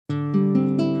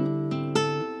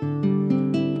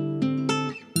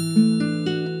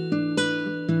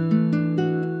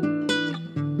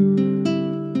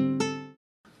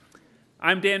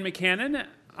I'm Dan McCannon.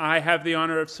 I have the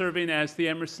honor of serving as the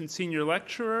Emerson Senior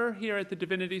Lecturer here at the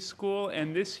Divinity School,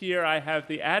 and this year I have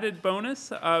the added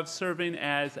bonus of serving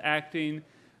as Acting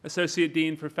Associate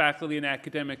Dean for Faculty and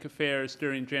Academic Affairs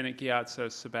during Janet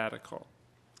Ghiazzo's sabbatical.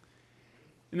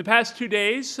 In the past 2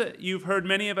 days, you've heard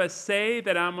many of us say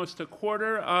that almost a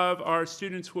quarter of our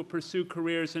students will pursue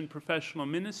careers in professional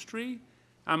ministry,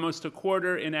 almost a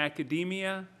quarter in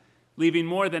academia, leaving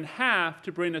more than half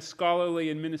to bring a scholarly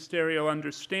and ministerial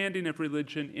understanding of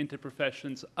religion into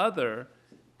professions other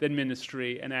than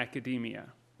ministry and academia.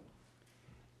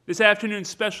 This afternoon's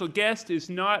special guest is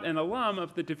not an alum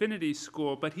of the Divinity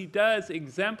School, but he does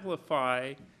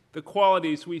exemplify the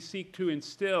qualities we seek to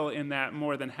instill in that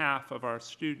more than half of our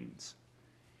students.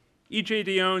 E.J.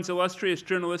 Dionne's illustrious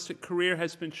journalistic career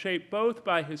has been shaped both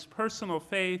by his personal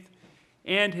faith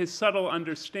and his subtle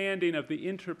understanding of the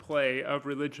interplay of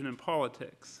religion and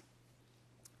politics.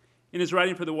 In his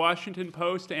writing for the Washington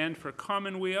Post and for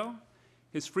Commonweal,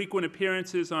 his frequent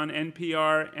appearances on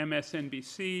NPR,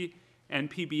 MSNBC,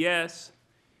 and PBS,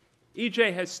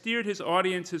 E.J. has steered his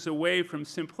audiences away from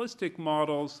simplistic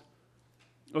models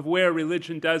of where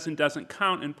religion does and doesn't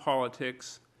count in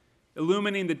politics,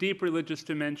 illumining the deep religious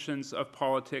dimensions of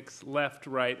politics, left,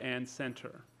 right, and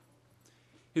center.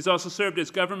 He's also served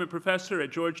as government professor at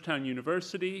Georgetown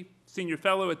University, senior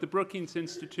fellow at the Brookings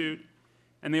Institute,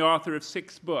 and the author of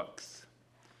 6 books.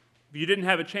 If you didn't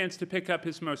have a chance to pick up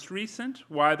his most recent,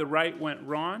 Why the Right Went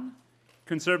Wrong,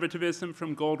 Conservatism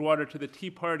from Goldwater to the Tea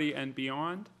Party and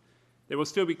Beyond, there will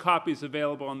still be copies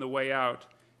available on the way out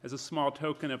as a small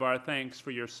token of our thanks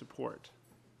for your support.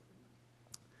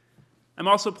 I'm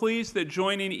also pleased that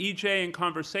joining E.J. in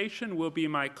conversation will be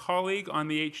my colleague on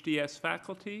the HDS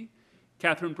faculty,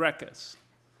 Catherine Breckes,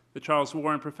 the Charles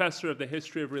Warren Professor of the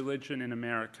History of Religion in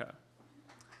America.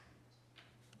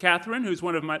 Catherine, who's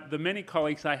one of the many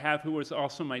colleagues I have who was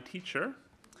also my teacher,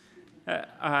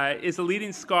 is a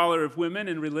leading scholar of women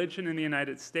and religion in the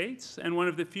United States and one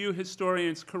of the few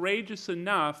historians courageous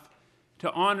enough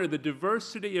to honor the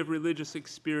diversity of religious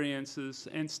experiences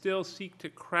and still seek to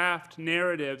craft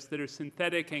narratives that are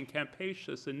synthetic and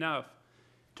capacious enough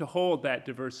to hold that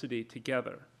diversity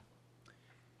together.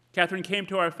 Catherine came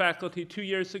to our faculty 2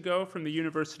 years ago from the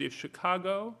University of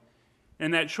Chicago. In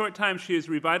that short time, she has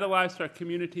revitalized our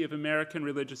community of American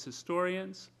religious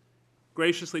historians,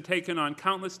 graciously taken on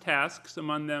countless tasks,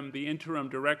 among them the interim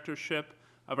directorship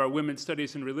of our Women's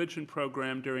Studies in Religion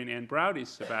program during Ann Braude's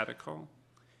sabbatical,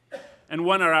 and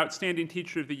won our Outstanding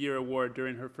Teacher of the Year award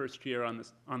during her first year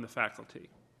on the faculty.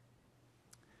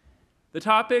 The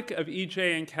topic of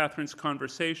E.J. and Catherine's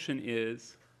conversation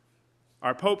is,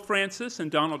 are Pope Francis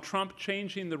and Donald Trump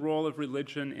changing the role of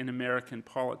religion in American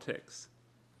politics?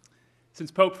 Since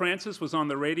Pope Francis was on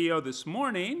the radio this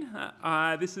morning,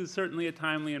 this is certainly a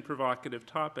timely and provocative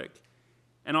topic,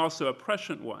 and also a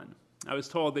prescient one. I was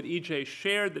told that E.J.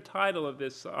 shared the title of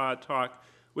this talk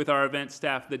with our event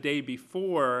staff the day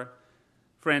before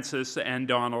Francis and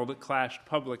Donald clashed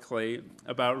publicly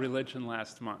about religion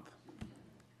last month.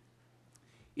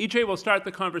 E.J. will start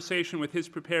the conversation with his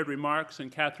prepared remarks,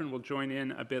 and Catherine will join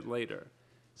in a bit later.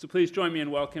 So please join me in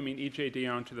welcoming E.J.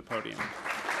 Dionne to the podium.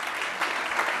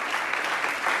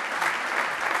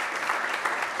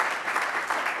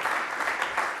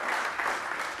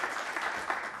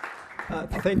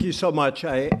 Thank you so much.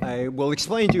 I will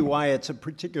explain to you why it's a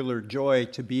particular joy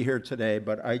to be here today,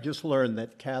 but I just learned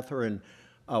that Catherine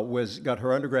got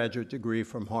her undergraduate degree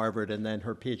from Harvard and then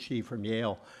her PhD from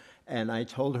Yale. And I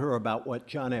told her about what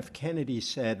John F. Kennedy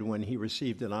said when he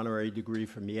received an honorary degree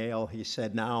from Yale. He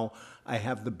said, now I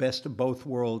have the best of both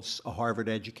worlds, a Harvard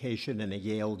education and a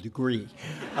Yale degree.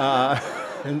 But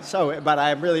I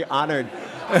am really honored.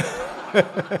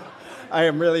 I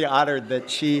am really honored that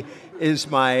she is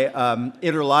my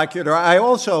interlocutor. I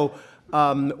also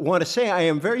want to say I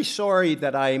am very sorry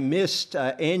that I missed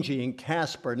Angie and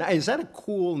Casper. Now, is that a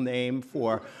cool name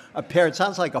for a pair? It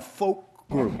sounds like a folk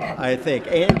group, I think,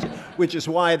 and which is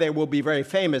why they will be very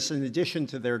famous in addition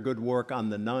to their good work on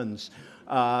the nuns.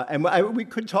 We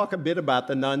could talk a bit about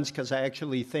the nuns because I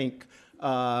actually think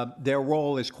their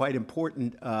role is quite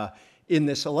important in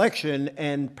this election,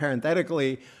 and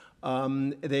parenthetically,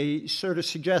 they sort of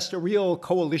suggest a real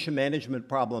coalition management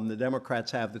problem the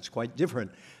Democrats have that's quite different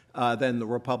than the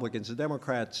Republicans. The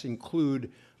Democrats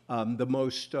include the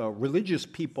most religious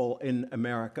people in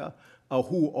America,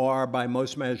 who are, by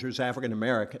most measures, African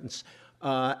Americans,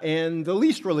 and the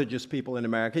least religious people in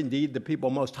America, indeed, the people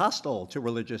most hostile to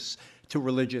to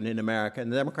religion in America.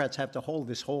 And the Democrats have to hold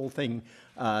this whole thing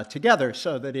together,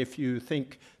 so that if you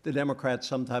think the Democrats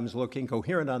sometimes look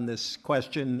incoherent on this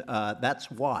question,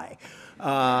 that's why.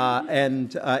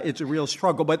 And it's a real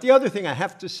struggle. But the other thing I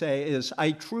have to say is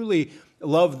I truly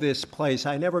love this place.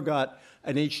 I never got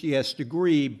an HDS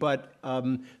degree, but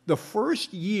the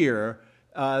first year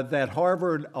that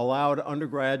Harvard allowed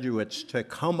undergraduates to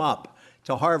come up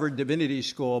to Harvard Divinity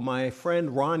School, my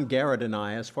friend Ron Garrett and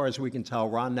I, as far as we can tell,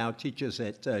 Ron now teaches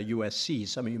at USC,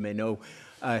 some of you may know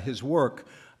his work,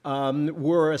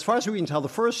 were, as far as we can tell, the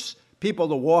first people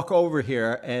to walk over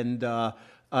here and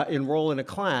enroll in a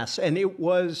class. And it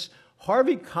was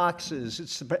Harvey Cox's,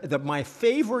 it's my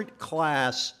favorite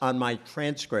class on my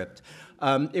transcript.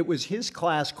 It was his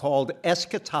class called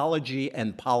Eschatology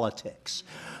and Politics,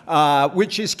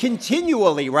 which is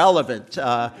continually relevant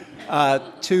to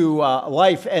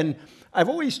life. And I've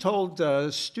always told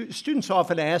students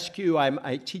often ask you,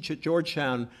 I teach at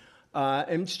Georgetown,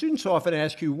 and students often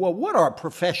ask you, well, what are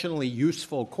professionally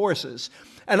useful courses?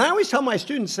 And I always tell my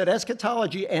students that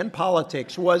eschatology and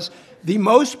politics was the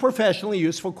most professionally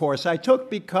useful course I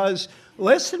took, because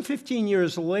less than 15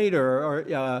 years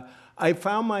later, I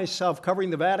found myself covering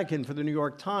the Vatican for the New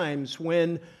York Times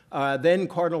when then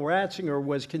Cardinal Ratzinger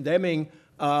was condemning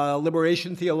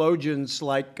liberation theologians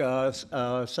like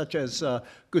such as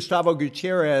Gustavo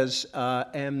Gutierrez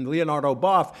and Leonardo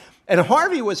Boff. And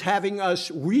Harvey was having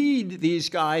us read these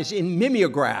guys in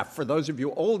mimeograph, for those of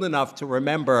you old enough to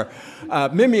remember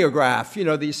mimeograph, you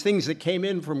know, these things that came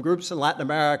in from groups in Latin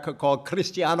America called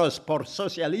Cristianos por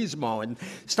Socialismo and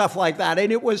stuff like that.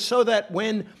 And it was so that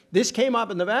when this came up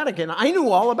in the Vatican, I knew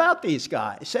all about these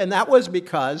guys. And that was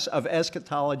because of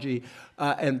eschatology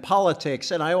and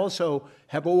politics. And I also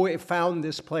have always found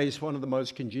this place one of the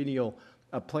most congenial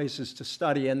places to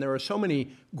study. And there are so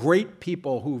many great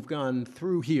people who've gone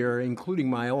through here, including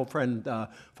my old friend,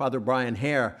 Father Brian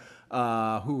Hare,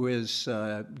 who is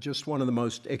just one of the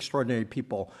most extraordinary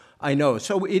people I know.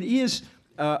 So it is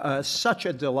such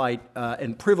a delight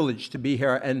and privilege to be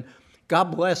here. And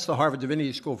God bless the Harvard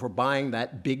Divinity School for buying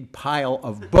that big pile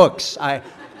of books. I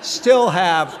still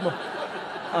have...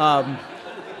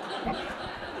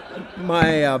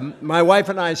 My wife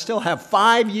and I still have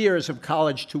 5 years of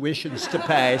college tuitions to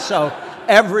pay, so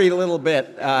every little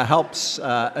bit helps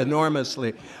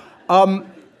enormously.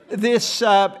 This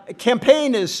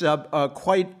campaign is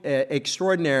quite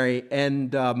extraordinary,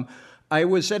 and I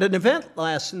was at an event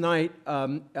last night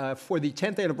for the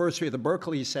 10th anniversary of the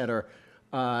Berkeley Center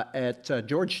at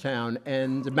Georgetown,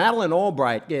 and Madeleine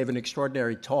Albright gave an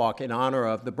extraordinary talk in honor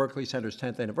of the Berkeley Center's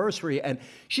 10th anniversary, and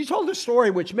she told a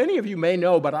story which many of you may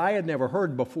know, but I had never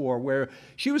heard before, where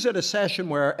she was at a session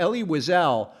where Elie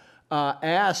Wiesel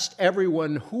asked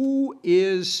everyone, who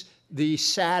is the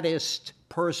saddest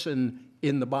person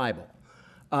in the Bible?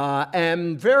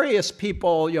 And various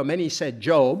people, you know, many said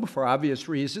Job for obvious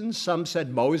reasons. Some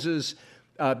said Moses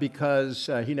because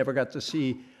he never got to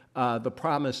see the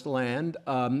Promised Land.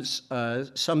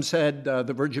 Some said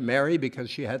the Virgin Mary because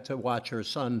she had to watch her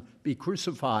son be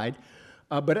crucified.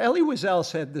 But Elie Wiesel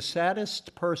said the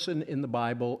saddest person in the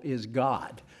Bible is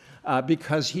God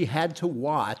because he had to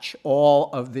watch all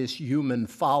of this human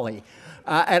folly.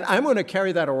 And I'm going to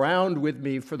carry that around with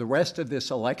me for the rest of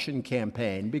this election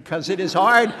campaign, because it is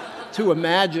hard to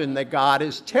imagine that God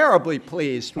is terribly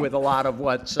pleased with a lot of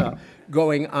what's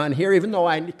going on here, even though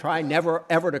I try never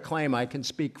ever to claim I can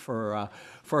speak for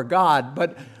God.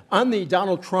 But on the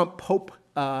Donald Trump Pope,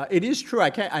 it is true. I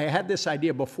had this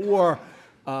idea before,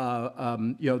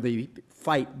 the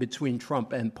fight between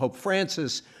Trump and Pope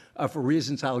Francis for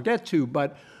reasons I'll get to.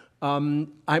 But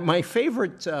my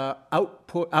favorite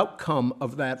outcome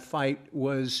of that fight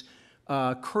was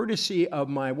courtesy of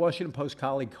my Washington Post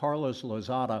colleague Carlos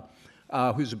Lozada,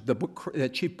 who's the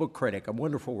chief book critic, a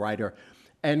wonderful writer.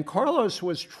 And Carlos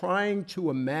was trying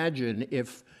to imagine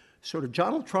if sort of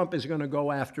Donald Trump is going to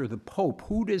go after the Pope,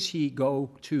 who does he go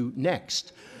to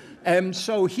next? And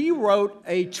so he wrote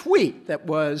a tweet that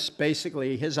was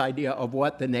basically his idea of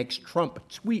what the next Trump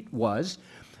tweet was.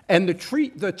 And the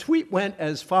tweet went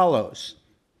as follows.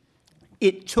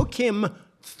 It took him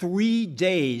 3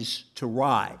 days to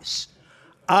rise.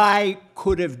 I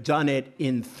could have done it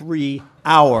in 3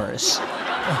 hours.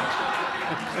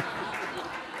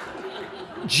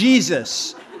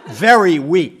 Jesus, very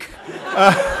weak.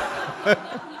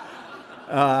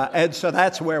 And so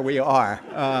that's where we are.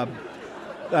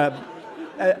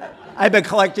 I've been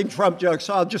collecting Trump jokes,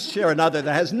 so I'll just share another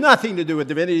that has nothing to do with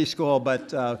Divinity School,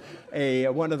 but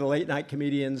one of the late-night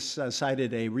comedians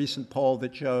cited a recent poll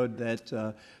that showed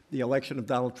that the election of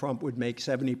Donald Trump would make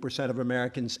 70% of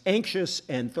Americans anxious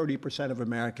and 30% of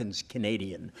Americans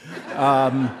Canadian.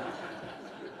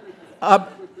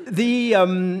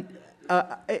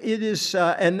 It is,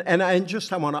 and I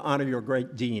want to honor your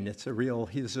great dean.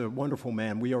 He's a wonderful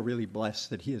man. We are really blessed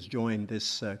that he has joined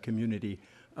this community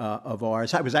of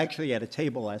ours. I was actually at a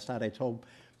table last night. I told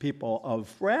people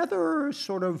of rather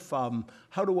sort of,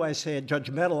 how do I say it,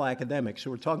 judgmental academics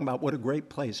who were talking about what a great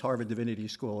place Harvard Divinity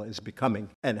School is becoming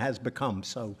and has become.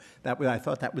 So I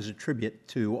thought that was a tribute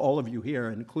to all of you here,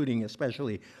 including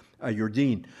especially your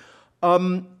dean.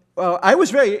 Well, I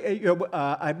was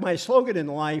my slogan in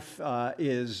life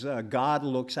is God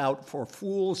looks out for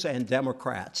fools and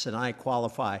Democrats, and I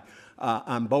qualify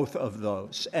on both of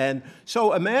those. And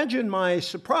so imagine my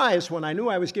surprise when I knew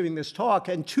I was giving this talk,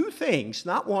 and two things,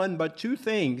 not one, but two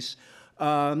things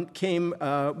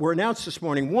were announced this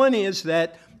morning. One is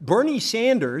that Bernie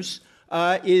Sanders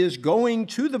is going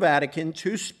to the Vatican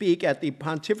to speak at the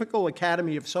Pontifical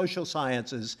Academy of Social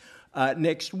Sciences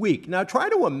next week. Now, try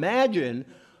to imagine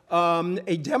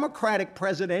a Democratic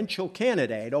presidential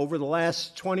candidate over the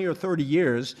last 20 or 30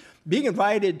 years being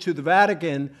invited to the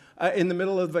Vatican in the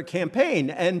middle of a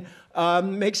campaign. And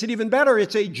makes it even better,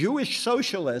 it's a Jewish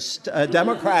socialist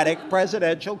Democratic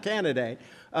presidential candidate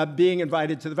being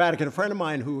invited to the Vatican. A friend of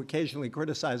mine who occasionally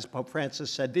criticizes Pope Francis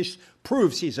said, this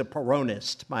proves he's a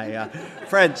Peronist, my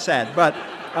friend said. But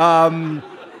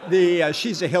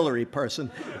she's a Hillary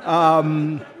person.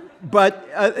 But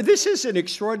this is an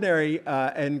extraordinary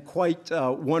and quite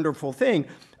wonderful thing.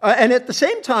 And at the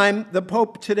same time, the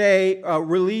Pope today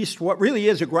released what really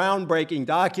is a groundbreaking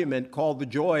document called The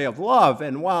Joy of Love.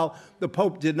 And while the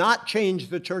Pope did not change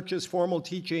the Church's formal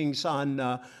teachings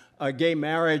on gay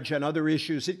marriage and other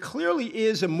issues, it clearly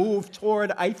is a move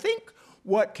toward, I think,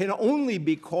 what can only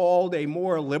be called a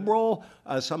more liberal,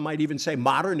 some might even say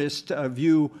modernist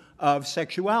view of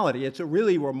sexuality. It's a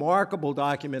really remarkable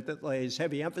document that lays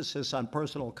heavy emphasis on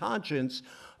personal conscience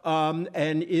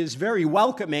and is very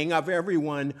welcoming of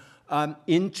everyone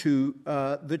into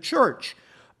the church.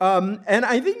 And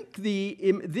I think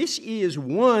this is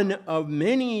one of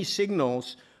many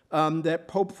signals that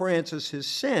Pope Francis has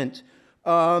sent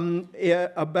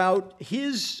about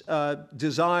his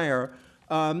desire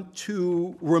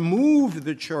to remove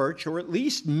the church, or at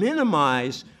least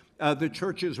minimize the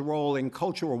church's role in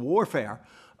cultural warfare,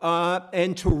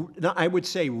 and to, I would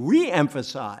say,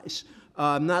 re-emphasize,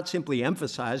 not simply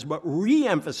emphasize, but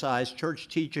re-emphasize church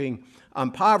teaching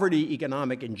on poverty,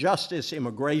 economic injustice,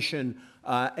 immigration,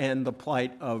 and the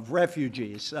plight of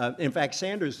refugees. In fact,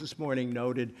 Sanders this morning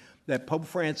noted that Pope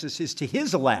Francis is to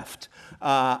his left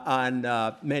on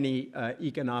many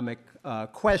economic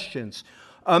questions.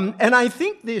 And I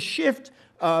think this shift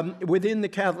within the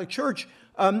Catholic Church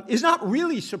is not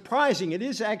really surprising. It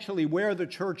is actually where the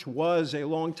Church was a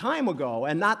long time ago,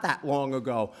 and not that long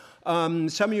ago. Some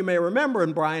of you may remember,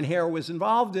 and Brian Hare was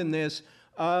involved in this,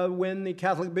 when the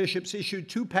Catholic bishops issued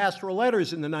two pastoral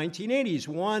letters in the 1980s,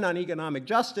 one on economic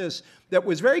justice that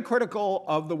was very critical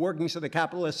of the workings of the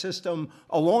capitalist system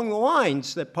along the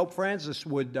lines that Pope Francis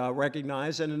would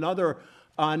recognize, and another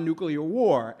on nuclear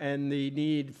war and the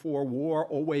need for war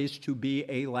always to be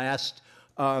a last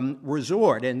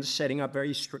resort, and setting up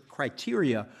very strict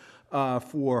criteria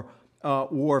for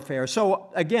warfare. So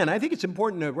again, I think it's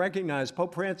important to recognize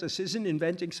Pope Francis isn't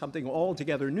inventing something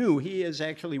altogether new. He is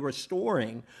actually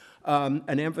restoring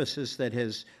an emphasis that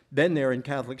has been there in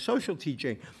Catholic social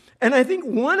teaching. And I think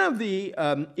one of the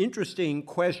interesting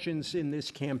questions in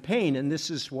this campaign, and this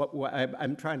is what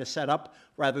I'm trying to set up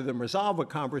rather than resolve a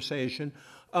conversation,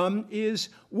 is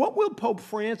what will Pope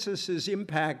Francis's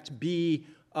impact be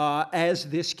as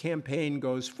this campaign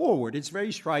goes forward? It's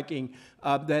very striking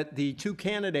that the two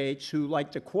candidates who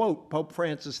like to quote Pope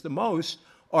Francis the most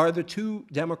are the two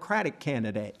Democratic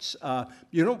candidates.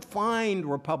 You don't find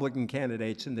Republican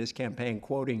candidates in this campaign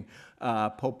quoting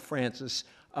Pope Francis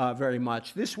very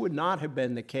much. This would not have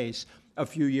been the case a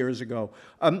few years ago.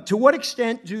 To what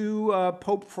extent do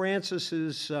Pope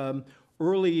Francis's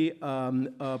early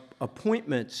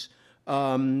appointments,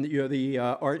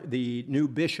 the new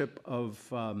bishop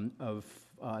of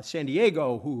San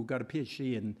Diego, who got a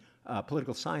PhD in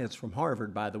political science from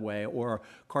Harvard, by the way, or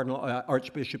Cardinal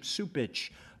Archbishop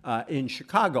Supich in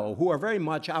Chicago, who are very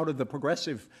much out of the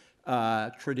progressive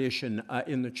tradition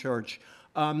in the church.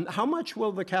 How much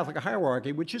will the Catholic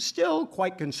hierarchy, which is still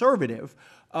quite conservative,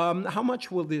 how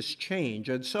much will this change?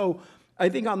 And so I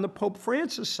think on the Pope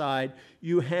Francis side,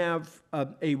 you have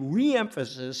a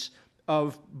re-emphasis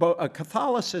of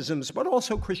Catholicism's, but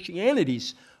also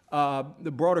Christianity's,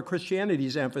 the broader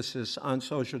Christianity's emphasis on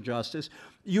social justice.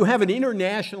 You have an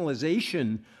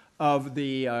internationalization of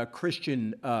the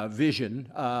Christian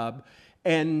vision,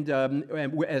 and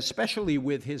especially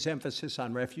with his emphasis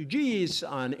on refugees,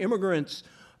 on immigrants,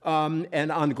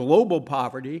 and on global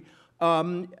poverty.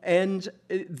 And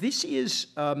this is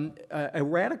a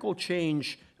radical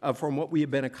change from what we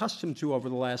have been accustomed to over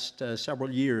the last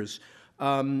several years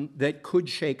that could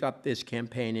shake up this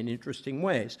campaign in interesting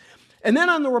ways. And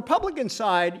then on the Republican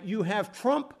side, you have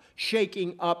Trump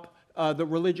shaking up the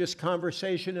religious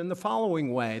conversation in the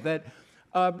following way, that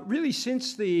really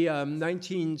since the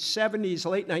 1970s,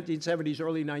 late 1970s,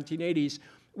 early 1980s,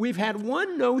 we've had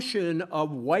one notion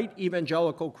of white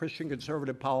evangelical Christian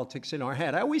conservative politics in our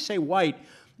head. I always say white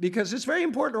because it's very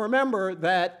important to remember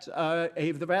that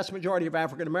the vast majority of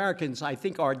African Americans, I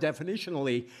think, are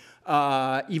definitionally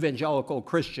evangelical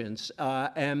Christians,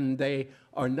 and they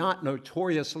are not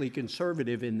notoriously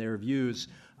conservative in their views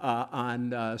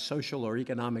on social or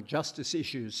economic justice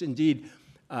issues. Indeed,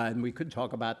 and we could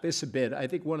talk about this a bit, I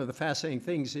think one of the fascinating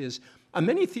things is on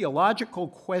many theological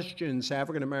questions,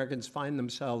 African Americans find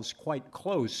themselves quite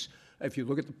close, if you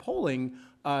look at the polling,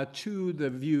 to the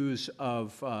views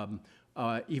of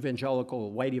white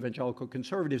evangelical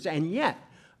conservatives. And yet,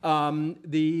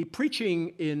 the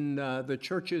preaching in the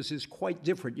churches is quite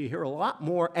different. You hear a lot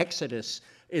more Exodus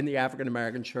in the African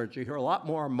American church. You hear a lot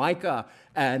more Micah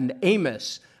and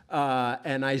Amos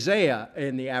and Isaiah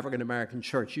in the African American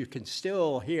church. You can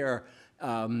still hear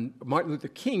Martin Luther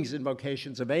King's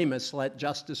invocations of Amos, let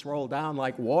justice roll down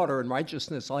like water and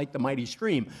righteousness like the mighty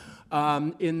stream.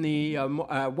 In the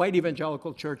white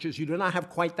evangelical churches, you do not have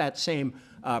quite that same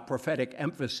prophetic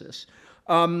emphasis.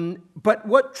 But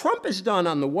what Trump has done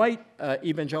on the white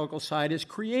evangelical side is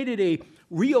created a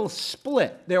real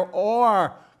split. There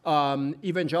are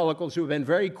evangelicals who have been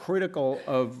very critical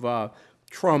of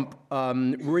Trump.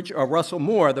 Russell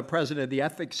Moore, the president of the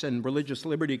Ethics and Religious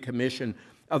Liberty Commission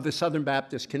of the Southern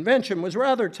Baptist Convention, was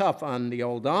rather tough on the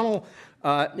old Donald.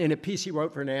 In a piece he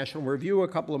wrote for National Review a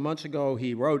couple of months ago,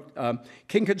 he wrote,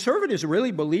 "Can conservatives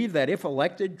really believe that if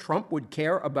elected, Trump would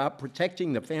care about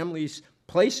protecting the family's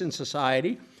place in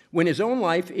society when his own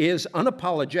life is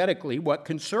unapologetically what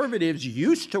conservatives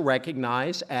used to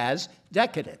recognize as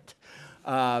decadent?"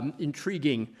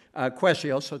 Intriguing question.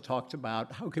 He also talked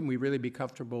about how can we really be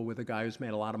comfortable with a guy who's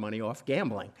made a lot of money off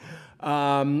gambling.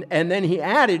 And then he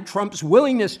added Trump's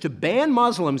willingness to ban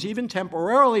Muslims, even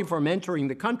temporarily, from entering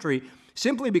the country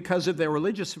simply because of their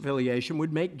religious affiliation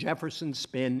would make Jefferson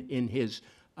spin in his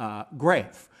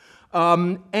grave.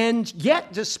 And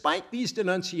yet, despite these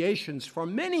denunciations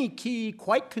from many key,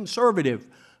 quite conservative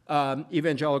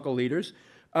evangelical leaders,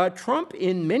 Trump,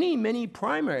 in many, many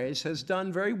primaries, has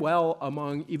done very well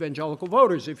among evangelical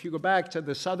voters. If you go back to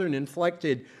the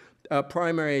Southern-inflected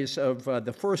primaries of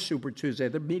the first Super Tuesday,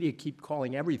 the media keep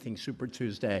calling everything Super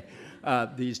Tuesday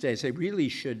these days. They really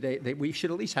should. We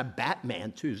should at least have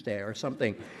Batman Tuesday or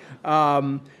something.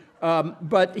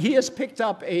 But he has picked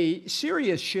up a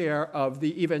serious share of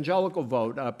the evangelical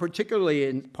vote, particularly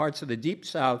in parts of the Deep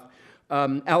South.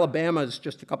 Alabama's,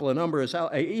 just a couple of numbers,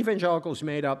 evangelicals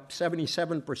made up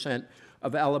 77%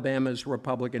 of Alabama's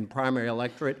Republican primary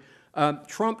electorate.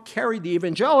 Trump carried the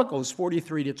evangelicals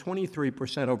 43 to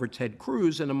 23% over Ted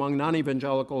Cruz, and among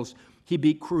non-evangelicals, he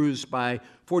beat Cruz by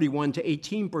 41 to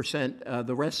 18%.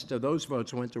 The rest of those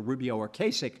votes went to Rubio or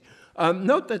Kasich.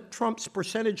 Note that Trump's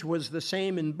percentage was the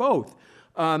same in both.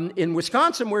 In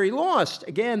Wisconsin, where he lost,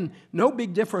 again, no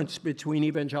big difference between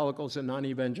evangelicals and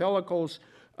non-evangelicals.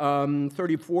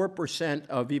 34%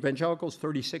 of evangelicals,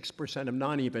 36% of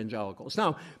non-evangelicals.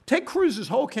 Now, Ted Cruz's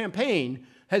whole campaign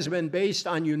has been based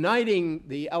on uniting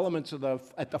the elements of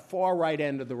at the far right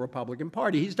end of the Republican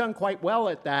Party. He's done quite well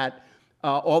at that,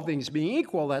 all things being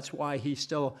equal. That's why he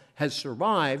still has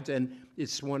survived, and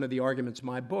it's one of the arguments in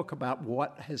my book about why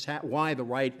the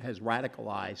right has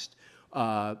radicalized,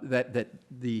 that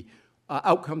the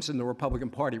outcomes in the Republican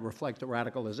Party reflect the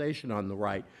radicalization on the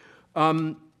right.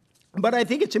 But I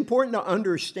think it's important to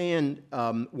understand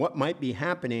what might be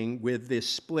happening with this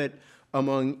split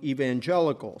among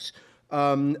evangelicals.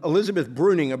 Elizabeth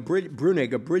Bruning,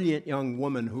 a brilliant young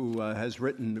woman who has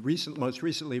written most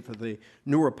recently for the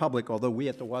New Republic, although we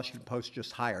at the Washington Post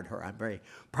just hired her. I'm very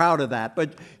proud of that.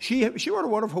 But she wrote a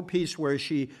wonderful piece where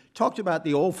she talked about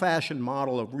the old-fashioned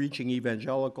model of reaching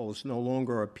evangelicals no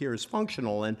longer appears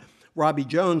functional. And Robbie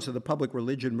Jones of the Public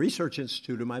Religion Research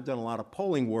Institute, whom I've done a lot of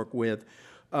polling work with,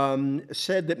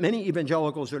 said that many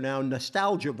evangelicals are now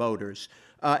nostalgia voters,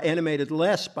 animated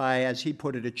less by, as he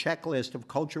put it, a checklist of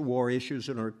culture war issues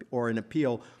or an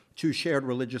appeal to shared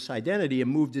religious identity,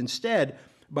 and moved instead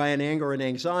by an anger and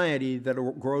anxiety that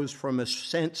grows from a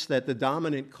sense that the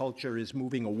dominant culture is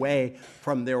moving away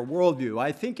from their worldview.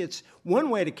 I think it's one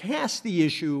way to cast the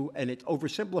issue, and it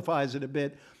oversimplifies it a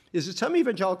bit, is that some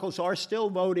evangelicals are still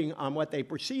voting on what they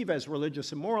perceive as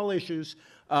religious and moral issues,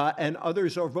 and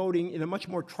others are voting in a much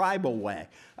more tribal way,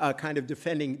 kind of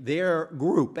defending their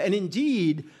group. And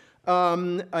indeed,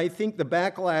 I think the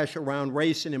backlash around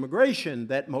race and immigration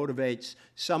that motivates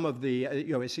some of the,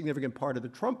 a significant part of the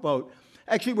Trump vote,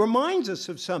 actually reminds us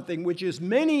of something, which is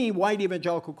many white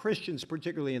evangelical Christians,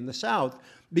 particularly in the South,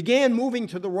 began moving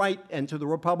to the right and to the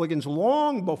Republicans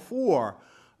long before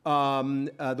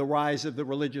the rise of the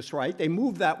religious right. They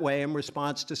moved that way in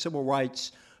response to civil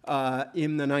rights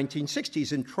in the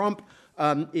 1960s, and Trump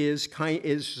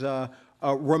is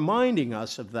reminding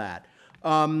us of that.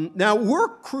 Now,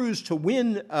 were Cruz to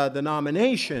win the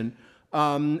nomination,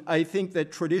 I think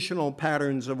that traditional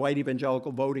patterns of white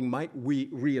evangelical voting might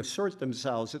reassert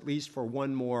themselves, at least for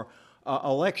one more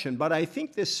election. But I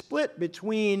think this split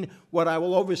between what I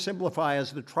will oversimplify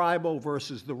as the tribal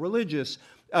versus the religious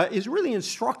is really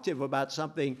instructive about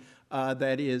something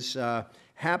that is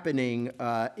happening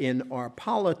in our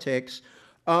politics.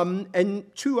 And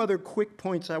two other quick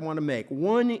points I want to make.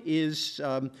 One is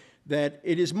that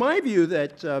it is my view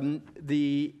that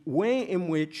the way in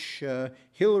which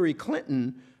Hillary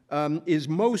Clinton is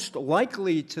most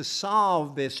likely to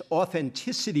solve this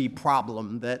authenticity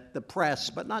problem that the press,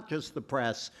 but not just the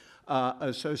press,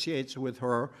 associates with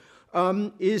her,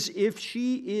 is if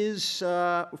she is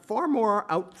far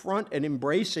more out front and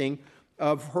embracing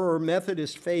of her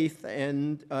Methodist faith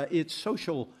and its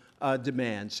social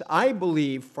demands. I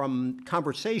believe from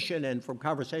conversation and from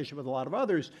conversation with a lot of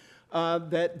others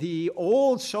that the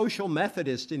old social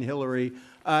Methodist in Hillary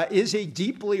is a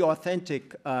deeply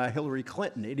authentic Hillary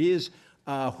Clinton. It is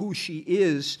who she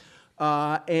is,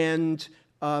 and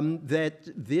that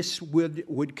this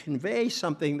would convey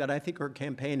something that I think her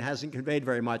campaign hasn't conveyed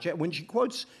very much. When she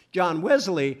quotes John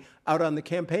Wesley out on the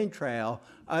campaign trail,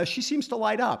 she seems to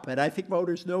light up, and I think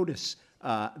voters notice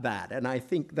that, and I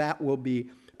think that will be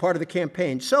part of the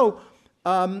campaign. So,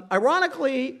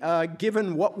 ironically,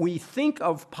 given what we think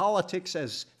of politics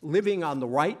as living on the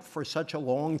right for such a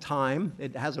long time,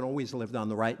 it hasn't always lived on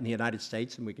the right in the United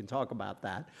States, and we can talk about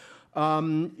that.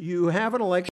 You have an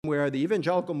election where the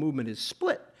evangelical movement is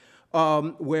split,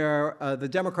 where the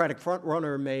Democratic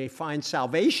frontrunner may find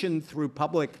salvation through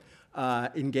public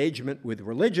engagement with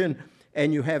religion,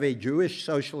 and you have a Jewish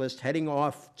socialist heading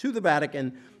off to the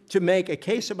Vatican to make a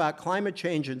case about climate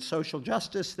change and social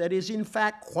justice that is, in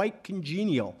fact, quite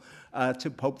congenial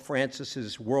to Pope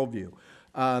Francis's worldview.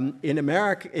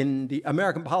 In the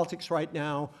American politics right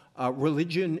now,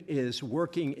 religion is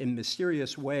working in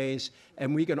mysterious ways,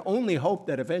 and we can only hope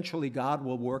that eventually God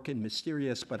will work in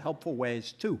mysterious but helpful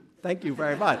ways, too. Thank you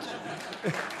very much.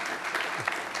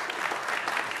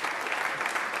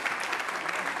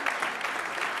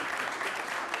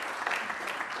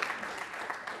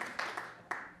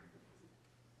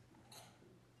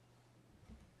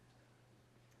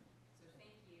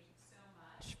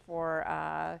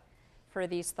 For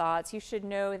these thoughts. You should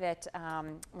know that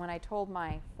when I told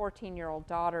my 14-year-old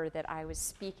daughter that I was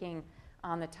speaking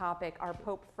on the topic, Are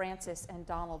Pope Francis and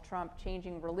Donald Trump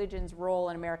Changing Religion's Role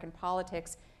in American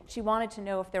Politics, she wanted to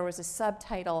know if there was a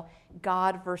subtitle,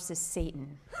 God versus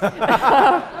Satan.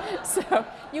 So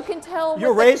you can tell.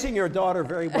 You're raising your daughter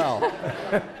very well.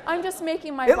 I'm just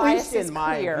making my at biases least in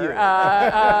my clear.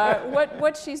 view.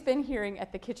 What she's been hearing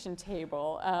at the kitchen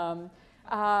table.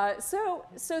 So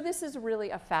this is really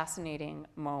a fascinating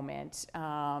moment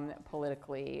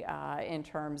politically in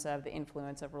terms of the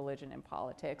influence of religion in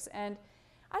politics. And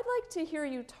I'd like to hear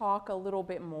you talk a little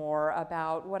bit more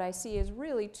about what I see as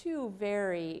really two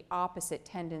very opposite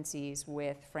tendencies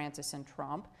with Francis and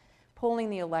Trump, polling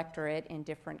the electorate in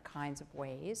different kinds of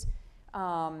ways.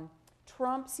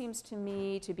 Trump seems to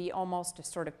me to be almost a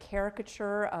sort of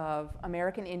caricature of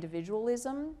American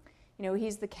individualism. You know,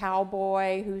 he's the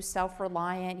cowboy who's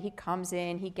self-reliant. He comes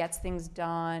in, he gets things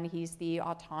done. He's the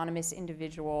autonomous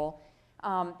individual.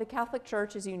 The Catholic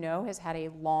Church, as you know, has had a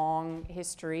long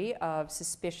history of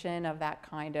suspicion of that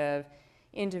kind of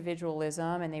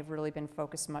individualism, and they've really been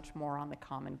focused much more on the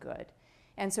common good.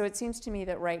 And so it seems to me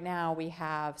that right now we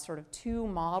have sort of two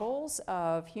models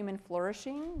of human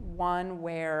flourishing, one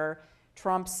where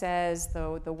Trump says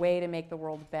the way to make the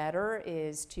world better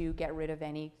is to get rid of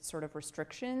any sort of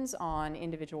restrictions on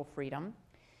individual freedom.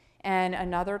 And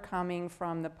another coming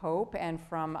from the Pope and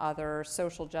from other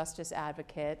social justice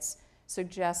advocates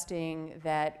suggesting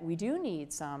that we do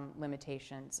need some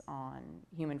limitations on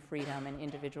human freedom and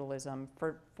individualism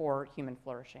for human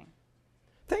flourishing.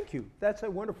 Thank you. That's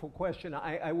a wonderful question.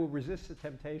 I will resist the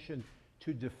temptation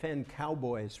to defend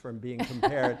cowboys from being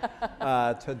compared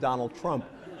to Donald Trump.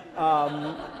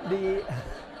 They're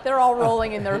all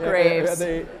rolling in their graves.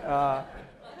 A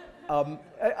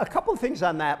couple of things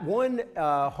on that. One,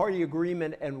 hearty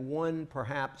agreement, and one,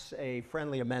 perhaps, a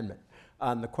friendly amendment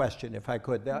on the question, if I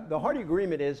could. The hearty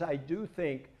agreement is I do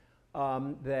think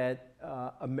that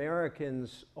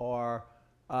Americans are,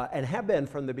 and have been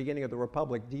from the beginning of the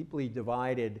Republic, deeply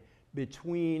divided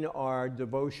between our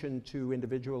devotion to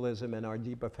individualism and our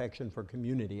deep affection for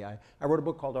community. I wrote a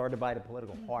book called Our Divided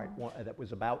Political Heart that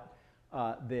was about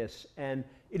this. And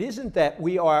it isn't that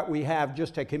we have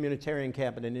just a communitarian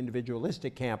camp and an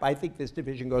individualistic camp. I think this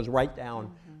division goes right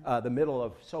down the middle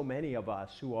of so many of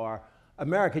us who are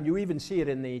American. You even see it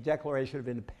in the Declaration of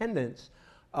Independence,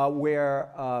 where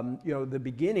the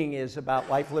beginning is about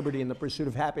life, liberty, and the pursuit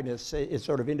of happiness. It's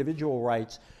sort of individual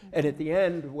rights. And at the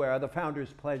end, where the founders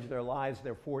pledge their lives,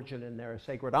 their fortune, and their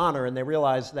sacred honor, and they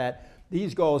realize that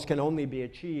these goals can only be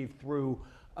achieved through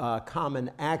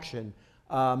common action.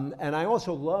 And I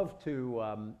also love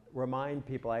to remind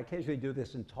people, I occasionally do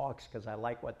this in talks because I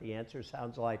like what the answer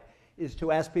sounds like, is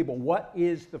to ask people, what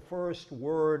is the first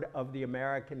word of the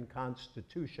American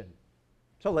Constitution?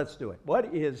 So let's do it.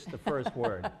 What is the first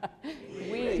word?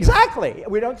 Exactly.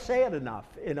 We don't say it enough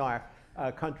in our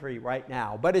country right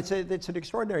now. But it's an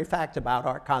extraordinary fact about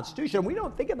our Constitution. We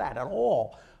don't think of that at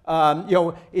all.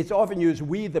 It's often used,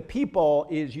 we the people,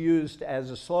 is used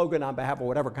as a slogan on behalf of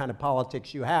whatever kind of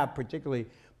politics you have, particularly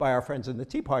by our friends in the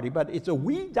Tea Party. But it's a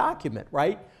we document,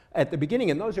 right, at the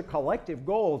beginning. And those are collective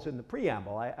goals in the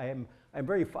preamble.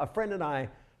 A friend and I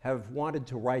have wanted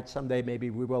to write someday, maybe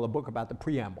we will, a book about the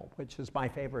preamble, which is my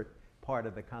favorite part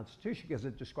of the Constitution because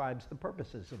it describes the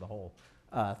purposes of the whole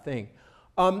thing.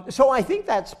 So I think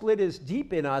that split is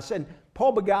deep in us. And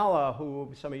Paul Begala,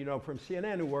 who some of you know from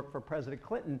CNN, who worked for President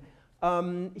Clinton,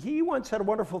 he once said a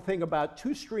wonderful thing about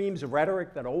two streams of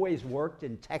rhetoric that always worked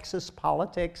in Texas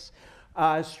politics.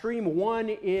 Stream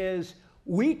one is,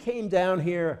 we came down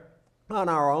here on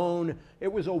our own.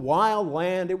 It was a wild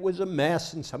land. It was a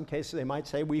mess. In some cases, they might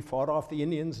say we fought off the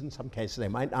Indians. In some cases, they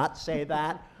might not say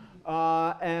that.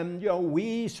 And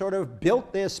we sort of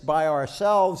built this by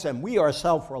ourselves, and we are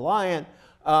self-reliant,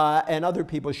 and other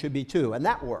people should be too. And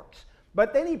that works.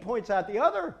 But then he points out the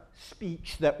other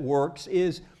speech that works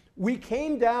is, we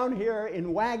came down here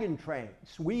in wagon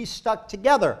trains. We stuck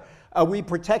together. We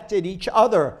protected each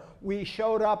other. We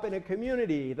showed up in a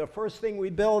community. The first thing we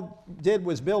did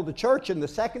was build a church, and the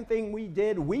second thing we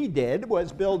did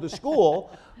was build a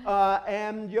school.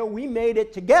 And we made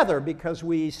it together because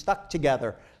we stuck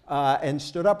together and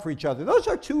stood up for each other. Those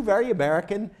are two very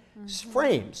American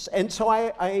frames. And so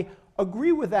I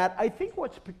agree with that. I think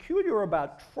what's peculiar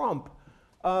about Trump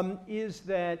is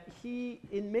that he,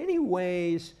 in many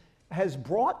ways, has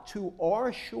brought to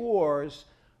our shores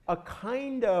a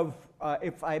kind of,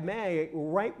 if I may,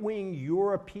 right-wing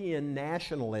European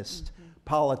nationalist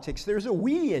politics. There's a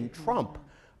we in Trump,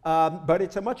 but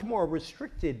it's a much more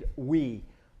restricted we.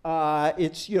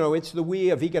 It's the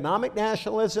we of economic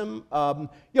nationalism,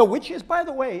 which is, by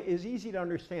the way, is easy to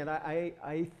understand.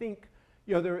 I think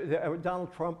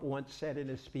Donald Trump once said in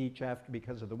his speech,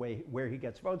 because of the way where he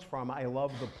gets votes from, I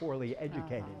love the poorly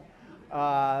educated,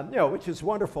 which is a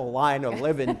wonderful line to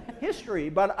live in history.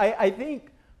 But I think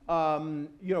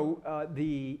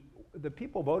the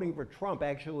people voting for Trump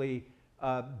actually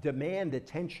demand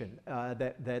attention,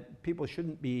 that people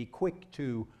shouldn't be quick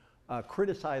to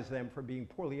criticize them for being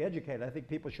poorly educated. I think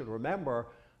people should remember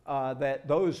that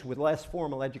those with less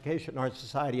formal education in our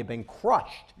society have been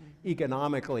crushed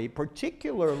economically,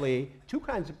 particularly two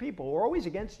kinds of people who are always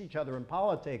against each other in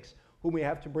politics, whom we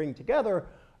have to bring together.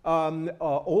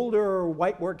 Older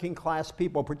white working class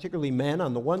people, particularly men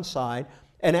on the one side,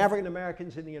 and African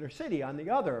Americans in the inner city on the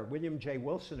other. William J.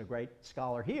 Wilson, a great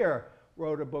scholar here,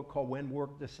 wrote a book called When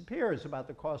Work Disappears about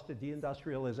the cost of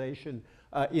deindustrialization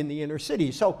in the inner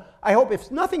city. So I hope if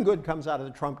nothing good comes out of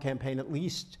the Trump campaign, at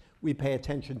least we pay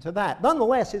attention to that.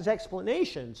 Nonetheless, his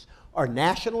explanations are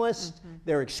nationalist,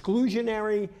 they're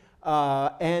exclusionary,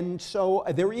 and so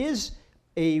there is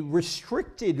a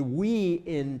restricted we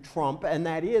in Trump, and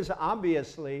that is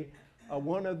obviously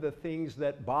one of the things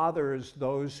that bothers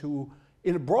those who,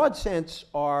 in a broad sense,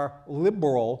 are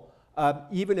liberal,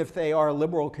 even if they are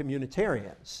liberal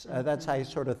communitarians. That's how I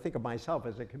sort of think of myself,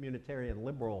 as a communitarian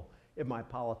liberal in my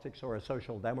politics, or a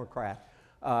social democrat,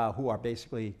 who are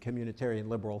basically communitarian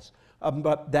liberals.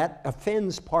 But that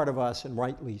offends part of us, and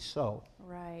rightly so.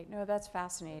 Right. No, that's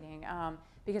fascinating.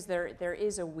 Because there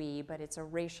is a we, but it's a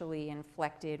racially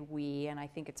inflected we, and I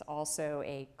think it's also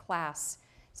a class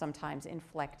sometimes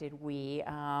inflected we,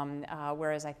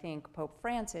 whereas I think Pope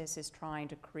Francis is trying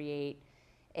to create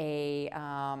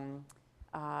an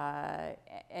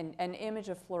image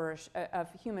of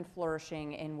human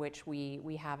flourishing in which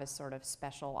we have a sort of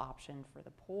special option for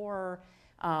the poor,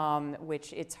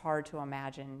 which it's hard to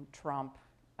imagine Trump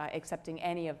accepting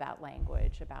any of that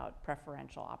language about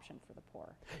preferential option for the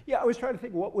poor. Yeah, I was trying to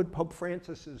think, what would Pope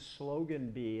Francis's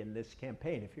slogan be in this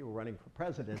campaign if he were running for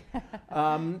president?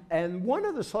 And one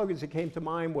of the slogans that came to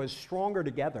mind was "Stronger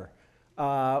Together,"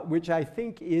 which I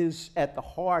think is at the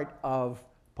heart of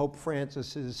Pope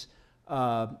Francis's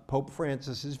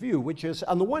view, which is,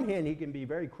 on the one hand, he can be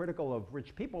very critical of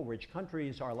rich people, rich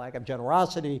countries, our lack of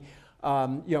generosity,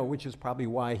 which is probably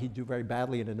why he'd do very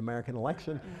badly in an American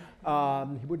election.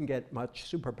 He wouldn't get much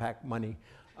super PAC money.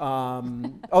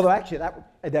 Although actually,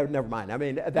 that never mind. I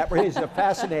mean, that raises a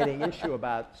fascinating issue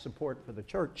about support for the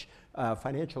church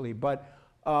financially. But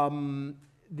there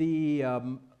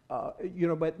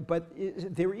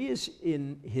is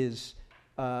in his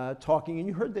talking, and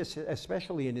you heard this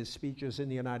especially in his speeches in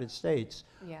the United States,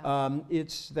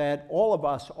 it's that all of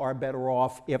us are better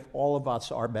off if all of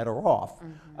us are better off,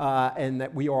 and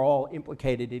that we are all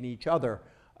implicated in each other.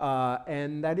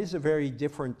 And that is a very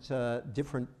different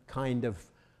kind of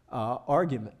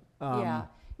argument.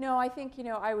 No, I think,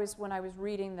 when I was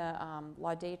reading the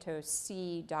Laudato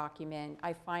Si document,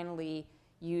 I finally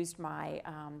used my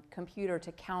computer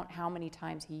to count how many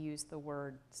times he used the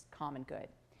words common good.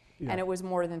 And it was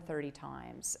more than 30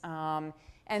 times.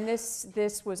 And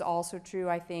this was also true,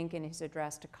 I think, in his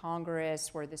address to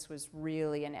Congress, where this was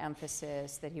really an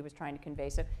emphasis that he was trying to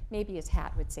convey. So maybe his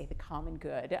hat would say the common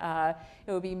good.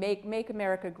 It would be make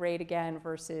America great again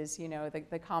versus,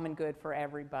 the common good for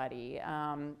everybody.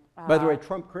 By the way,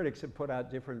 Trump critics have put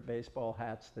out different baseball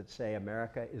hats that say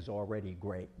America is already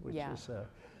great, which is,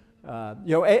 by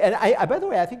the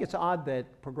way, I think it's odd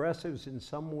that progressives in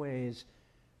some ways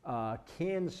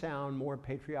can sound more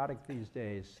patriotic these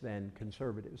days than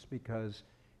conservatives, because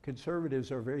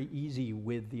conservatives are very easy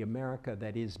with the America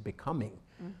that is becoming.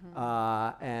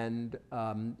 It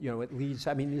leads,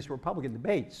 these Republican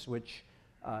debates, which,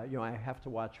 I have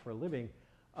to watch for a living,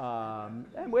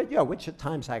 which at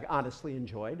times I honestly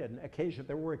enjoyed, and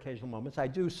there were occasional moments. I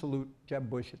do salute Jeb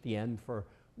Bush at the end for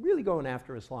really going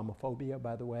after Islamophobia,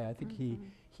 by the way. I think he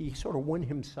sort of won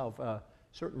himself a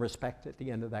certain respect at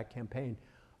the end of that campaign.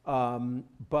 There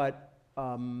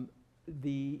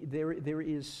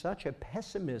is such a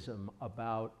pessimism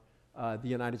about the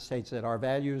United States that our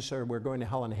values we're going to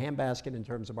hell in a handbasket in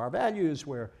terms of our values.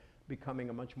 We're becoming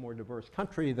a much more diverse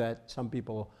country that some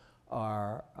people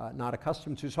are not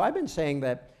accustomed to. So I've been saying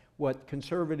that what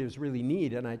conservatives really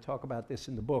need, and I talk about this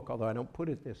in the book, although I don't put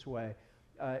it this way,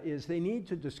 is they need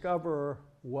to discover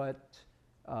what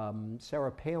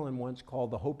Sarah Palin once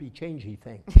called the hopey changey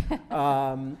thing,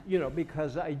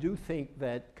 because I do think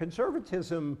that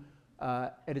conservatism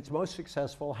at its most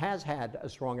successful has had a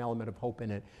strong element of hope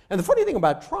in it. And the funny thing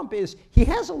about Trump is he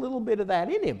has a little bit of that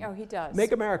in him. Oh, he does.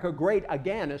 Make America great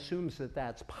again assumes that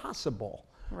that's possible.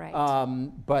 Right.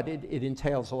 But it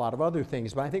entails a lot of other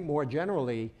things. But I think more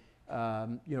generally,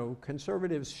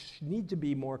 conservatives need to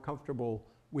be more comfortable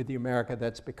with the America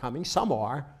that's becoming. Some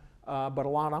are, but a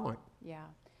lot aren't. Yeah.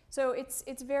 So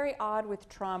it's very odd with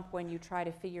Trump when you try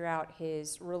to figure out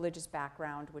his religious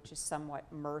background, which is somewhat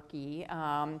murky.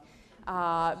 But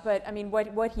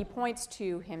what he points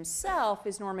to himself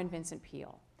is Norman Vincent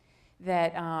Peale.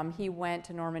 That he went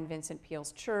to Norman Vincent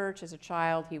Peale's church as a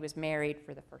child. He was married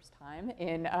for the first time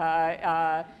in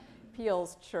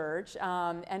Peale's church,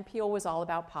 and Peale was all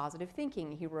about positive thinking.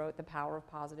 He wrote The Power of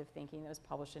Positive Thinking that was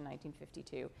published in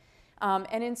 1952.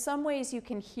 And in some ways you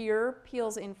can hear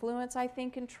Peale's influence, I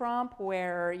think, in Trump,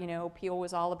 where, Peale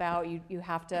was all about you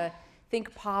have to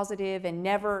think positive and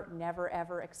never,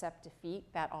 ever accept defeat.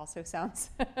 That also sounds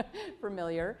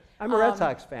familiar. I'm a Red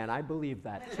Sox fan. I believe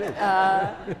that, too.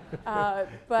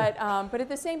 But at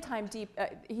the same time,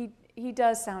 he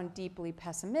does sound deeply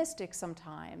pessimistic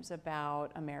sometimes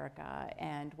about America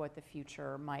and what the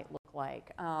future might look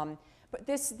like. But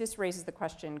this raises the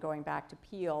question, going back to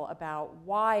Peale, about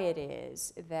why it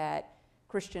is that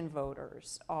Christian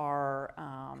voters are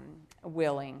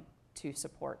willing to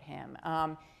support him.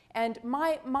 And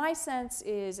my sense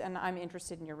is, and I'm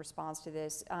interested in your response to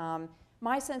this,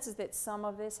 my sense is that some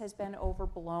of this has been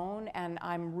overblown, and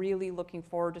I'm really looking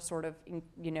forward to sort of,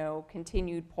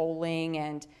 continued polling,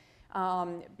 and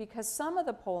because some of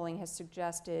the polling has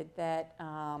suggested that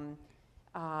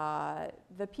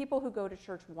the people who go to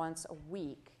church once a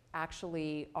week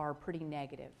actually are pretty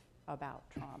negative about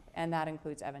Trump, and that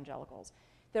includes evangelicals.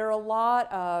 there are a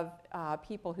lot of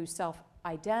people who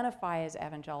self-identify as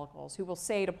evangelicals who will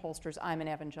say to pollsters, I'm an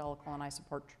evangelical and I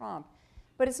support Trump.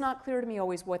 But it's not clear to me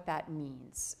always what that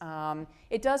means.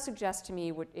 It does suggest to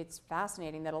me, it's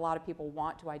fascinating that a lot of people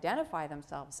want to identify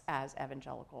themselves as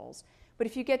evangelicals. But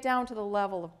if you get down to the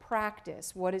level of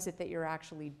practice, what is it that you're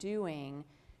actually doing?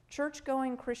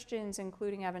 Church-going Christians,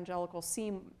 including evangelicals,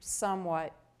 seem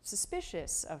somewhat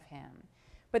suspicious of him.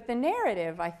 But the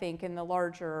narrative, I think, in the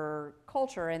larger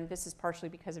culture, and this is partially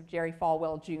because of Jerry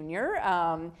Falwell Jr.,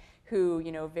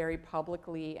 who very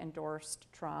publicly endorsed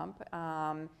Trump,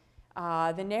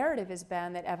 the narrative has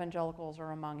been that evangelicals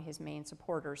are among his main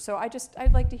supporters. So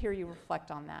I'd like to hear you reflect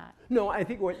on that. No, I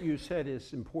think what you said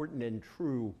is important and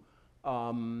true.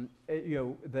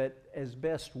 That as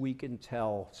best we can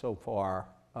tell so far,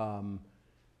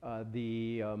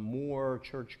 the more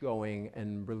church-going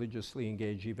and religiously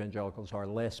engaged evangelicals are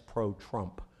less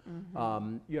pro-Trump.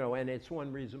 Mm-hmm. And it's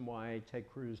one reason why Ted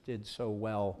Cruz did so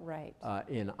well right.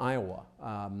 In Iowa.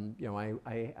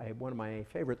 One of my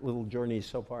favorite little journeys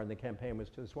so far in the campaign was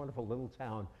to this wonderful little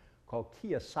town called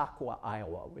Keosauqua,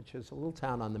 Iowa, which is a little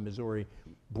town on the Missouri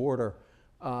border.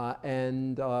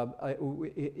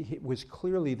 It was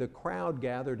clearly the crowd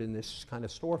gathered in this kind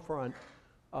of storefront,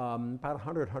 about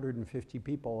 100, 150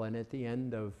 people, and at the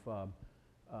end of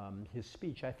his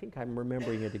speech, I think I'm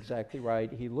remembering it exactly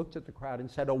right, he looked at the crowd and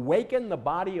said, "Awaken the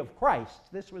body of Christ."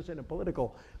 This was in a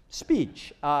political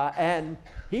speech, and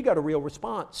he got a real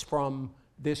response from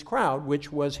this crowd,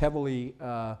 which was heavily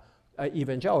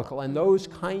evangelical, and those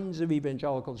kinds of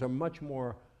evangelicals are much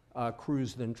more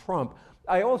Cruz than Trump.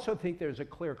 I also think there's a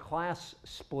clear class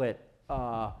split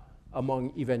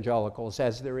among evangelicals,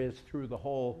 as there is through the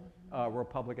whole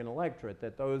Republican electorate,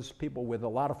 that those people with a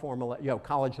lot of formal,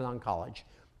 college, non-college,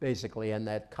 basically, and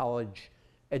that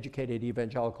college-educated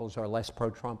evangelicals are less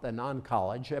pro-Trump than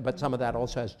non-college, but some of that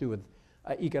also has to do with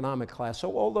economic class.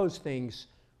 So all those things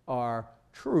are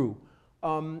true.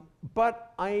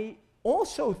 But I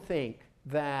also think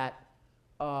that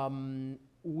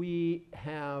we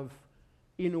have,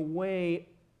 in a way,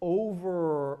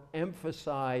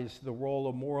 overemphasized the role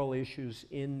of moral issues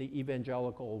in the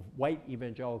white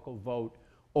evangelical vote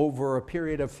over a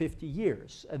period of 50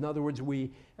 years. In other words,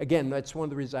 again, that's one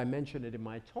of the reasons I mentioned it in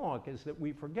my talk, is that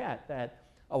we forget that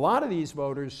a lot of these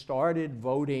voters started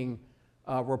voting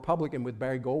Republican with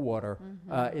Barry Goldwater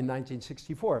in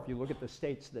 1964. If you look at the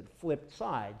states that flipped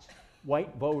sides,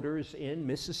 white voters in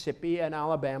Mississippi and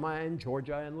Alabama and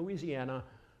Georgia and Louisiana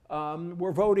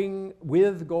were voting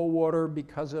with Goldwater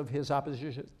because of his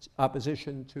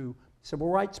opposition to civil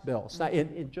rights bills. Now,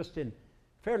 just in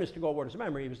fairness to Goldwater's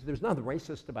memory, there's nothing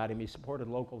racist about him. He supported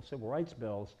local civil rights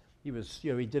bills. He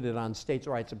did it on states'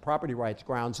 rights and property rights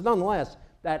grounds. Nonetheless,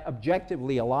 that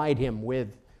objectively allied him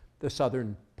with the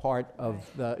southern part of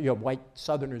the white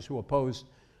Southerners who opposed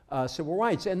civil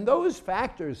rights. And those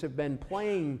factors have been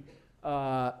playing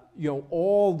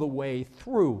all the way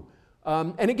through.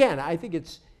 And again, I think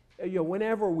it's,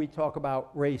 whenever we talk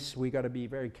about race, we got to be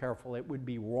very careful. It would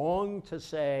be wrong to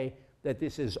say that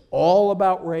this is all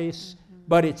about race,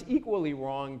 but it's equally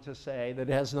wrong to say that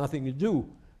it has nothing to do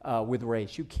with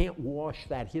race. You can't wash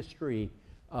that history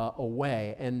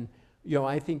away. And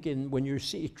I think when you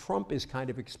see Trump is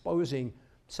kind of exposing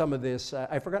some of this,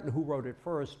 I've forgotten who wrote it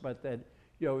first, but that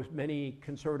many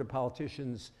conservative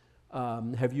politicians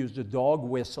have used a dog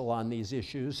whistle on these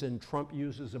issues, and Trump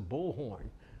uses a bullhorn.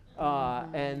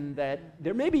 And that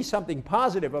there may be something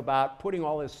positive about putting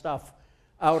all this stuff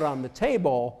out on the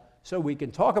table so we can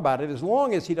talk about it, as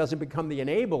long as he doesn't become the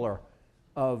enabler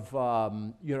of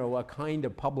a kind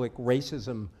of public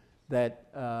racism that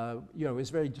is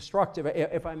very destructive.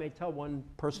 If I may tell one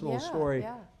personal story,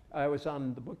 I was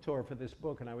on the book tour for this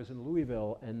book, and I was in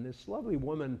Louisville, and this lovely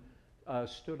woman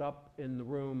stood up in the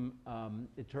room.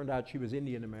 It turned out she was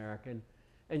Indian American,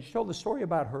 and she told the story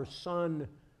about her son,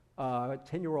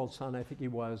 10-year-old son, I think he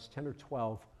was, 10 or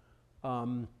 12,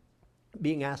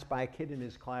 being asked by a kid in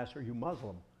his class, "Are you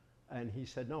Muslim?" And he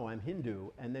said, "No, I'm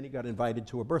Hindu." And then he got invited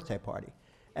to a birthday party.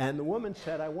 And the woman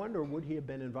said, "I wonder, would he have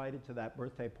been invited to that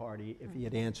birthday party if he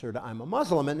had answered, 'I'm a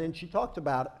Muslim'?" And then she talked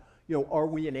about, are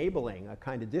we enabling a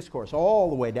kind of discourse all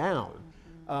the way down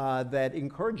that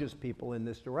encourages people in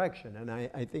this direction? And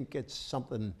I think it's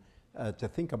something to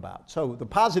think about. So the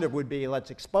positive would be,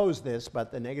 let's expose this,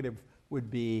 but the negative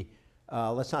would be,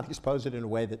 let's not expose it in a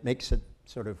way that makes it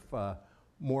sort of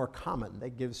more common,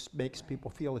 that makes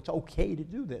people feel it's okay to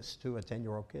do this to a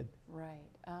 10-year-old kid. Right.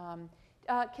 Can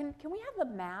we have the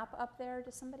map up there?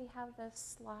 Does somebody have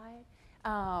this slide?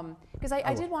 Because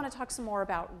I did want to talk some more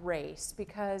about race,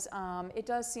 because it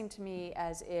does seem to me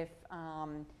as if,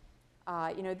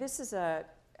 this is a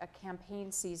a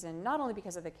campaign season, not only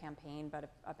because of the campaign, but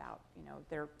about, you know,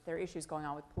 there are issues going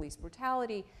on with police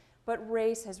brutality, but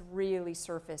race has really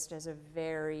surfaced as a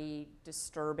very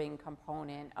disturbing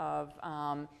component of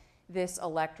this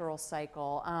electoral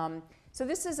cycle. So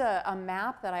this is a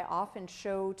map that I often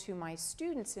show to my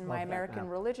students in my American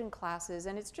religion classes,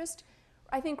 and it's just,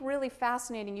 I think, really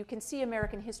fascinating. You can see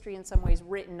American history in some ways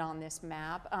written on this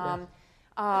map.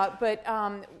 But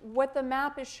what the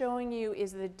map is showing you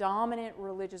is the dominant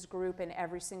religious group in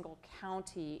every single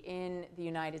county in the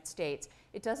United States.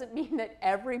 It doesn't mean that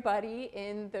everybody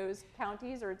in those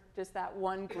counties are just that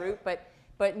one group,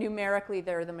 but numerically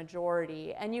they're the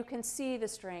majority. And you can see the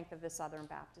strength of the Southern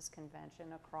Baptist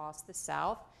Convention across the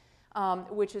South,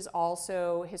 which is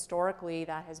also historically,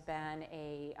 that has been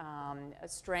a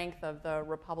strength of the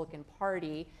Republican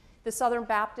Party. The Southern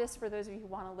Baptists, for those of you who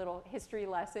want a little history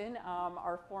lesson,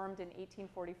 are formed in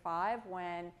 1845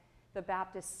 when the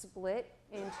Baptists split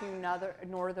into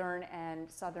northern and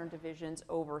southern divisions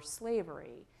over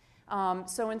slavery.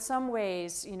 So in some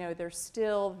ways, you know, there's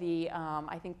still the,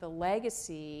 I think, the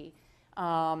legacy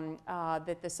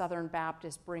that the Southern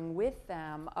Baptists bring with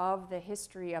them of the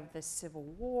history of the Civil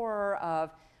War,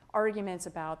 of arguments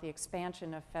about the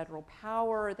expansion of federal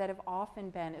power that have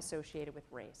often been associated with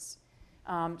race.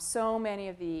 So many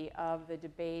of the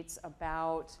debates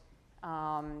about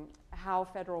how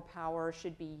federal power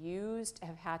should be used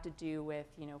have had to do with,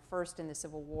 you know, first in the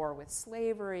Civil War with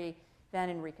slavery, then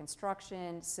in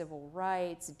Reconstruction, civil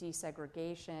rights,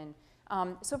 desegregation.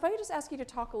 So if I could just ask you to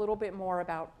talk a little bit more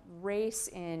about race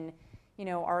in, you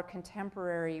know, our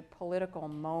contemporary political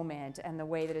moment and the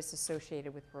way that it's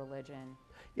associated with religion.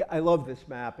 Yeah, I love this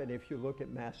map, and if you look at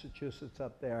Massachusetts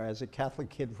up there, as a Catholic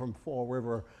kid from Fall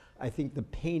River, I think the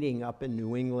painting up in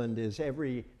New England is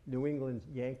every New England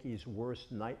Yankees'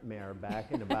 worst nightmare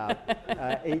back in about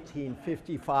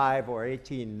 1855 or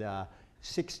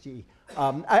 1860.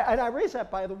 And I raise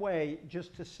that, by the way,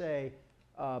 just to say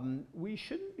we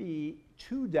shouldn't be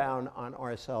too down on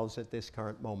ourselves at this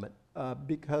current moment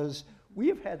because we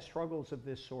have had struggles of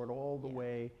this sort all the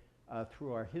way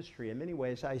through our history. In many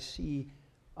ways, I see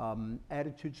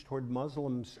attitudes toward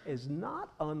Muslims is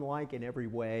not unlike in every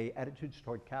way attitudes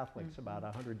toward Catholics about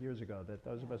 100 years ago, that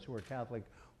those of us who were Catholic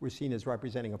were seen as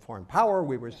representing a foreign power,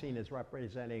 we were seen as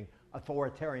representing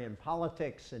authoritarian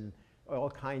politics, and all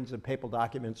kinds of papal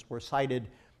documents were cited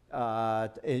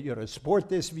to support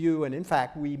this view, and in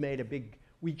fact we made a big,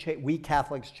 we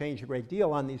Catholics changed a great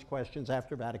deal on these questions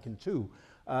after Vatican II.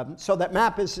 So that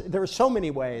map is, there are so many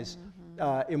ways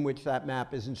in which that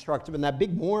map is instructive. And that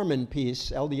big Mormon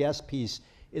piece, LDS piece,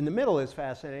 in the middle is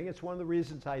fascinating. It's one of the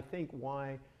reasons I think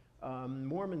why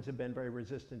Mormons have been very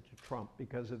resistant to Trump,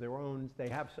 because of their own, they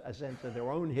have a sense of their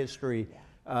own history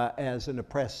as an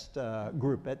oppressed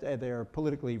group. They're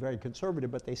politically very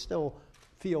conservative, but they still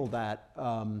feel that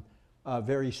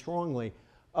very strongly.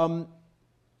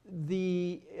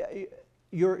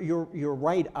 You're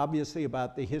right, obviously,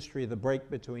 about the history of the break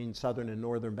between Southern and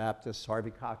Northern Baptists.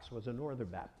 Harvey Cox was a Northern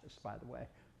Baptist, by the way,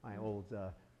 my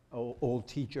old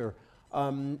teacher.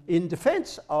 In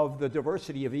defense of the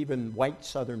diversity of even white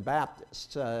Southern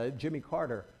Baptists, Jimmy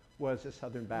Carter was a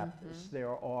Southern Baptist.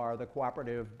 There are the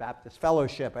Cooperative Baptist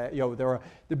Fellowship.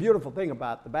 The beautiful thing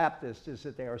about the Baptists is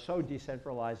that they are so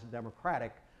decentralized and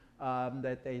democratic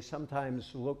that they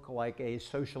sometimes look like a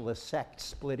socialist sect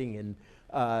splitting in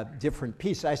different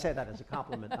pieces. I say that as a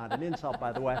compliment, not an insult,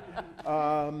 by the way.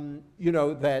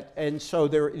 And so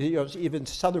there, even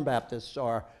Southern Baptists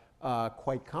are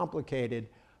quite complicated.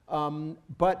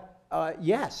 But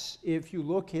yes, if you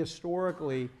look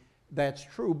historically, that's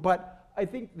true. But I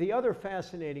think the other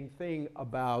fascinating thing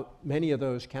about many of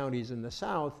those counties in the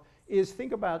South is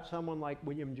think about someone like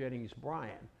William Jennings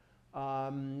Bryan.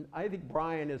 I think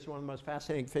Bryan is one of the most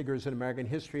fascinating figures in American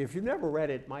history. If you've never read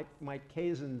it, Mike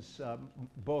Kazan's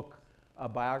book, a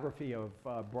biography of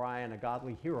Bryan, A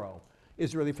Godly Hero,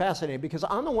 is really fascinating, because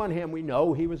on the one hand, we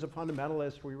know he was a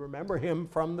fundamentalist. We remember him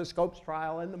from the Scopes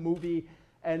trial and the movie,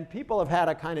 and people have had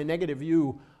a kind of negative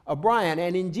view of Bryan.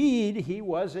 And indeed, he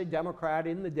was a Democrat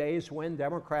in the days when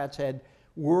Democrats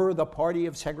were the party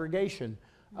of segregation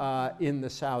in the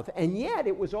South. And yet,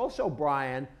 it was also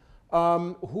Bryan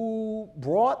who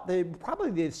brought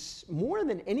more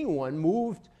than anyone,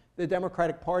 moved the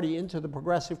Democratic Party into the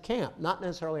progressive camp, not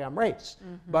necessarily on race,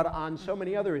 but on so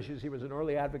many other issues. He was an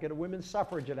early advocate of women's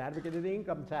suffrage, an advocate of the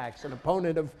income tax, an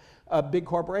opponent of big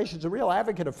corporations, a real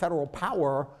advocate of federal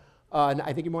power, and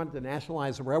I think he wanted to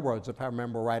nationalize the railroads, if I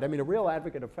remember right. I mean, a real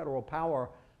advocate of federal power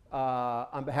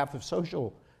on behalf of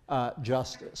social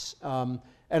justice.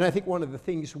 And I think one of the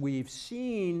things we've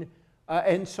seen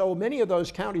And so many of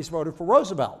those counties voted for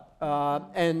Roosevelt.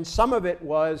 And some of it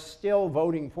was still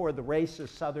voting for the racist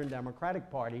Southern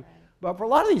Democratic Party. But for a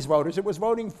lot of these voters, it was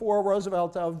voting for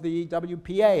Roosevelt of the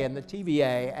WPA and the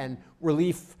TVA and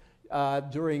relief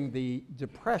during the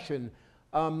Depression.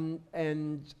 For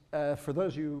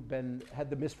those of you who've had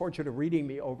the misfortune of reading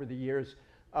me over the years,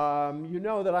 you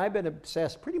know that I've been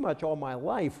obsessed pretty much all my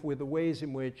life with the ways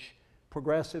in which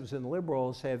progressives and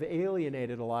liberals have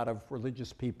alienated a lot of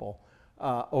religious people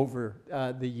over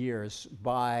the years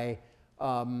by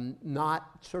not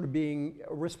sort of being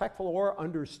respectful or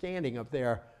understanding of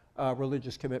their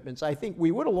religious commitments. I think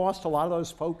we would have lost a lot of those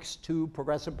folks to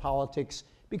progressive politics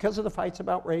because of the fights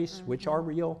about race, which are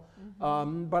real.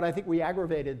 But I think we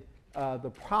aggravated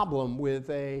the problem with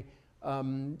a,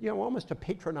 almost a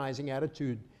patronizing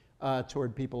attitude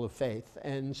toward people of faith.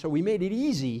 And so we made it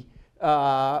easy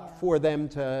for them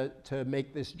to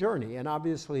make this journey. And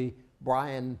obviously,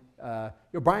 Brian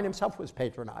himself was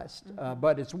patronized.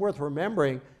 But it's worth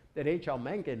remembering that H.L.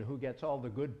 Mencken, who gets all the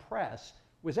good press,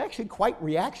 was actually quite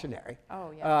reactionary.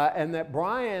 Oh, yeah. And that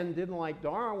Brian didn't like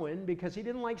Darwin because he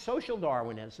didn't like social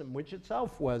Darwinism, which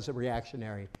itself was a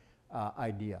reactionary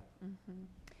idea.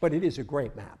 But it is a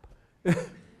great map.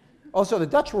 Also, the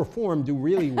Dutch Reform do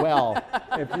really well,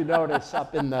 if you notice,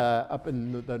 up in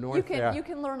the north there. You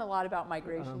can learn a lot about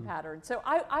migration patterns. So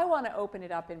I want to open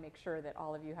it up and make sure that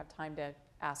all of you have time to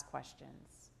ask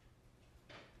questions.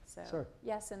 So, Sure.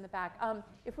 yes, in the back.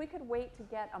 If we could wait to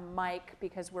get a mic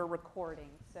because we're recording.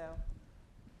 So.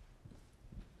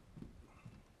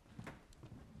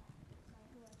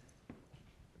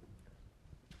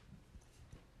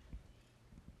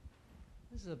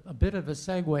 This is a bit of a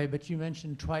segue, but you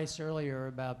mentioned twice earlier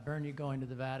about Bernie going to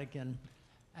the Vatican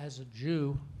as a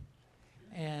Jew.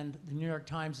 And the New York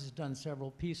Times has done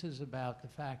several pieces about the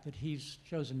fact that he's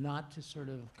chosen not to sort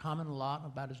of comment a lot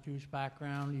about his Jewish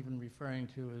background, even referring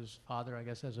to his father, I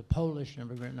guess, as a Polish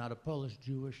immigrant, not a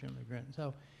Polish-Jewish immigrant.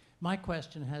 So my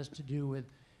question has to do with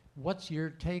what's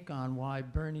your take on why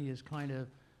Bernie is kind of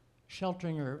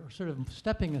sheltering or sort of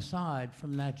stepping aside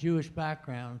from that Jewish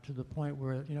background to the point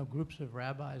where, groups of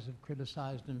rabbis have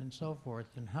criticized him and so forth,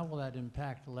 and how will that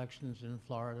impact elections in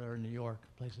Florida or New York,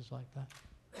 places like that?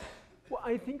 Well,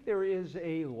 I think there is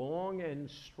a long and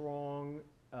strong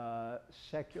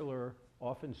secular,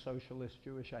 often socialist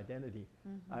Jewish identity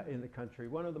in the country.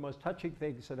 One of the most touching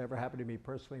things that ever happened to me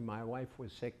personally, my wife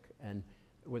was sick and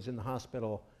was in the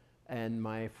hospital, and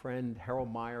my friend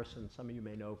Harold Meyerson, some of you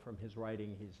may know from his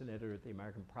writing, he's an editor at the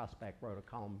American Prospect, wrote a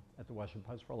column at the Washington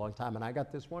Post for a long time, and I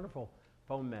got this wonderful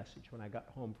phone message when I got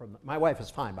home from my wife is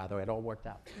fine, by the way, it all worked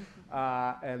out.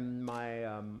 And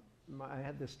I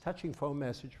had this touching phone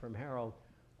message from Harold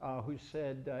who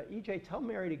said, E.J., tell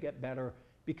Mary to get better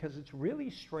because it's really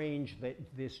strange that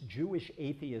this Jewish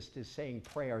atheist is saying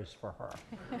prayers for her.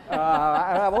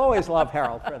 I've always loved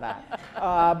Harold for that.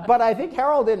 But I think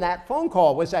Harold in that phone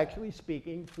call was actually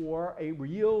speaking for a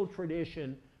real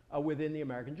tradition within the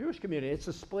American Jewish community. It's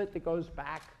a split that goes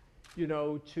back,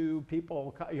 to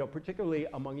people, particularly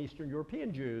among Eastern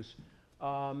European Jews,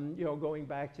 going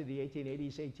back to the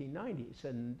 1880s, 1890s,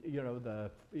 and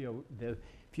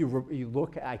if you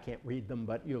look, I can't read them,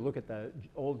 but you look at the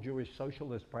old Jewish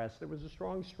socialist press, there was a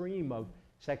strong stream of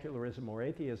secularism or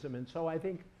atheism, and so I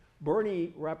think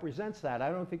Bernie represents that. I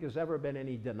don't think there's ever been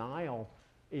any denial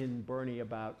in Bernie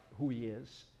about who he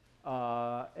is,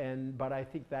 but I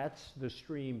think that's the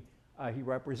stream he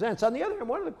represents. On the other hand,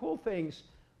 one of the cool things,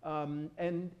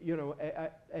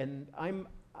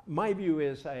 my view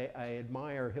is I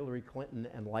admire Hillary Clinton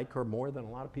and like her more than a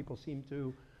lot of people seem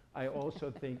to. I also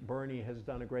think Bernie has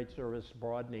done a great service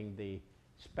broadening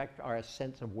our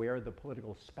sense of where the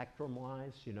political spectrum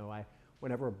lies.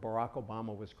 Whenever Barack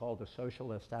Obama was called a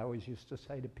socialist, I always used to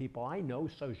say to people, I know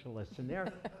socialists, and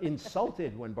they're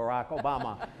insulted when Barack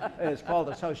Obama is called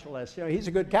a socialist. He's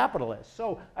a good capitalist.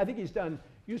 So I think he's done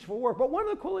useful work. But one of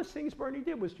the coolest things Bernie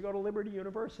did was to go to Liberty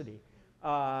University.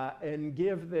 And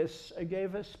gave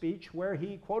a speech where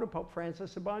he quoted Pope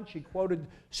Francis a bunch. He quoted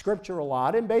scripture a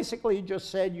lot, and basically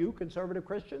just said, "You conservative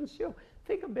Christians,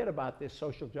 think a bit about this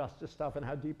social justice stuff and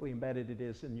how deeply embedded it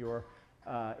is in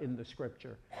in the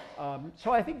scripture."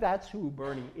 So I think that's who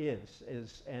Bernie is,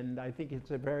 and I think it's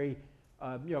a very,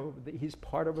 he's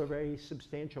part of a very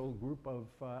substantial group of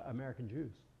American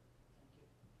Jews.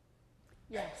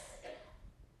 Yes.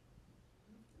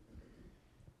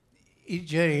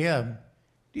 E.J.,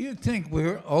 do you think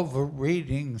we're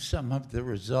overreading some of the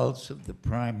results of the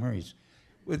primaries?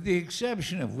 With the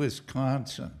exception of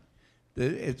Wisconsin,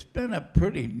 it's been a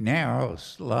pretty narrow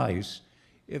slice.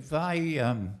 If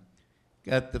I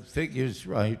got the figures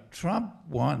right, Trump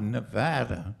won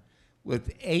Nevada,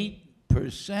 with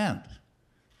 8%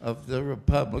 of the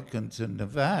Republicans in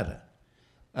Nevada.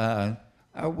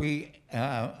 Are we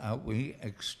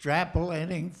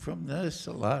extrapolating from this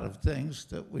a lot of things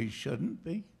that we shouldn't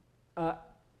be?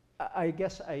 I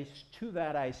guess to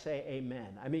that I say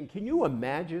amen. I mean, can you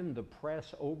imagine the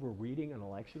press overreading an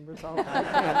election result?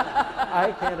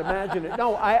 I can't imagine it.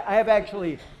 No, I have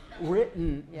actually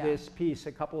written this piece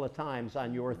a couple of times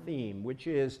on your theme, which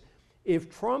is if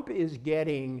Trump is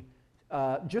getting,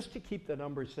 just to keep the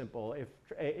numbers simple, if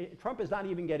Trump is not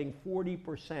even getting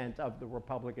 40% of the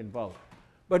Republican vote,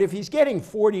 but if he's getting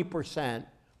 40%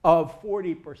 of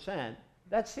 40%,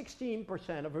 that's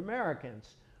 16% of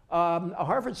Americans. A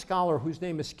Harvard scholar whose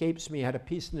name escapes me had a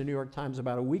piece in the New York Times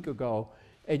about a week ago,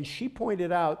 and she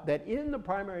pointed out that in the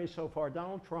primary so far,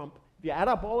 Donald Trump, if you add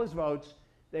up all his votes,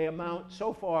 they amount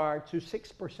so far to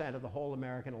 6% of the whole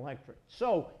American electorate.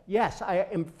 So yes, I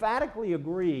emphatically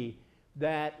agree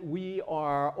that we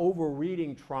are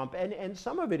overreading Trump, and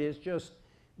some of it is just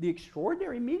the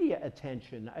extraordinary media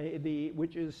attention,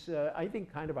 which is, I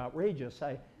think, kind of outrageous.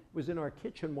 I was in our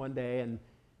kitchen one day, and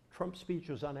Trump's speech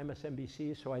was on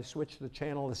MSNBC, so I switched the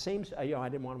channel. The same, I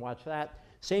didn't want to watch that.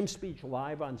 Same speech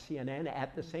live on CNN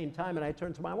at the same time, and I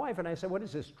turned to my wife and I said, "What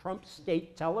is this, Trump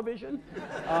state television?"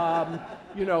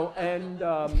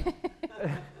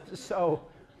 So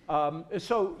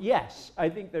yes, I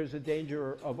think there's a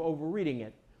danger of overreading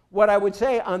it. What I would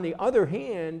say, on the other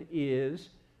hand, is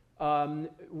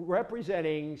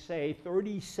representing, say,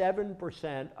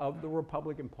 37% of the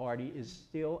Republican Party is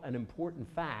still an important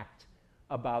fact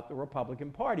about the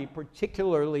Republican Party,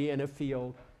 particularly in a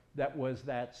field that was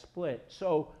that split.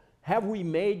 So have we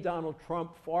made Donald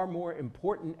Trump far more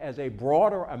important as a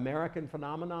broader American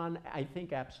phenomenon? I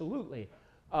think absolutely.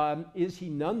 Is he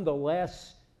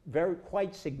nonetheless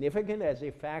quite significant as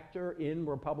a factor in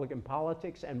Republican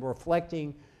politics and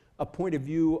reflecting a point of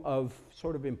view of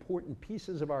sort of important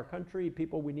pieces of our country,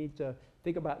 people we need to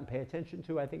think about and pay attention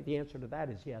to? I think the answer to that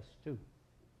is yes, too.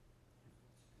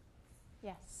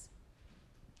 Yes.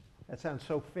 That sounds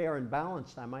so fair and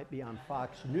balanced, I might be on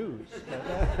Fox News.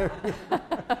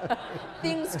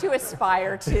 Things to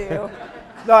aspire to.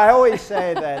 No, I always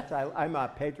say that I'm a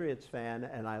Patriots fan,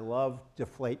 and I love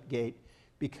Deflategate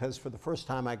because for the first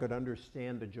time I could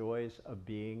understand the joys of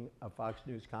being a Fox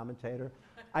News commentator.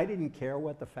 I didn't care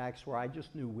what the facts were, I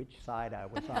just knew which side I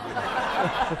was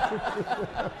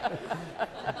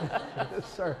on.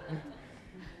 Sir.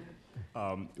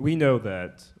 We know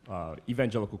that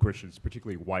evangelical Christians,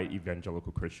 particularly white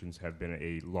evangelical Christians, have been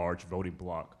a large voting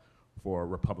bloc for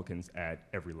Republicans at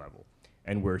every level.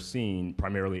 And we're seeing,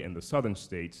 primarily in the southern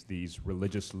states, these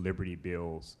religious liberty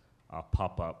bills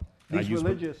pop up. And These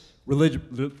religious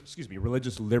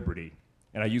liberty.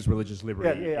 And I use religious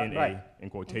liberty in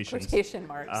quotations. In quotation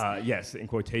marks. Yes, in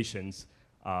quotations,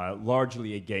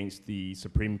 largely against the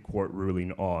Supreme Court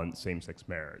ruling on same-sex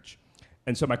marriage.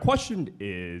 And so my question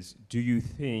is, do you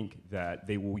think that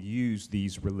they will use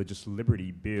these religious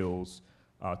liberty bills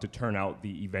to turn out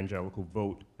the evangelical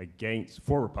vote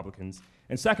for Republicans?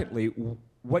 And secondly,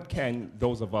 what can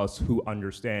those of us who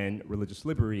understand religious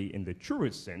liberty in the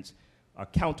truest sense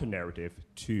counter-narrative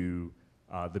to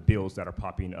the bills that are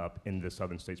popping up in the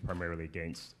southern states primarily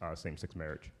against same-sex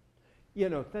marriage? You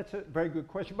know, that's a very good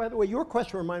question. By the way, your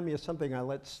question reminded me of something I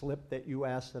let slip that you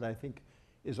asked that I think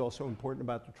is also important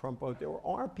about the Trump vote. There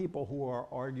are people who are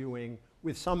arguing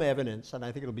with some evidence, and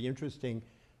I think it'll be interesting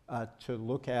to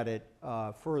look at it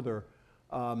further,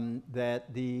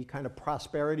 that the kind of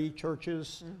prosperity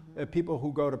churches, people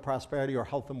who go to prosperity or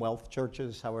health and wealth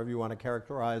churches, however you want to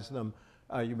characterize them,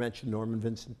 you mentioned Norman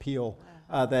Vincent Peale,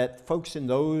 that folks in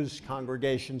those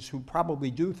congregations who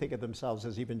probably do think of themselves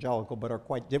as evangelical but are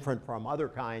quite different from other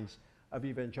kinds of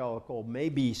evangelical may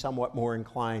be somewhat more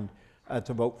inclined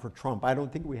to vote for Trump. I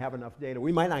don't think we have enough data.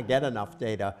 We might not get enough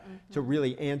data to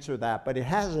really answer that, but it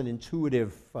has an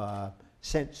intuitive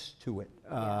sense to it.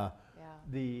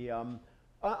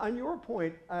 On your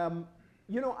point,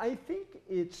 I think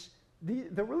it's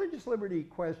the religious liberty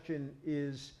question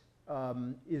is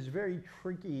very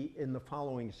tricky in the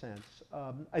following sense.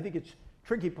 I think it's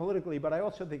tricky politically, but I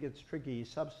also think it's tricky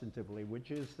substantively, which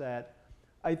is that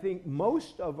I think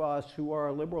most of us who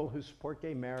are liberal, who support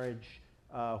gay marriage,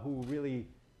 who really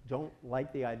don't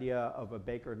like the idea of a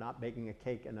baker not baking a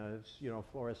cake and a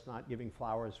florist not giving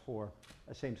flowers for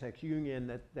a same-sex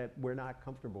union, that we're not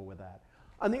comfortable with that.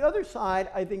 On the other side,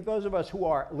 I think those of us who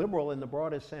are liberal in the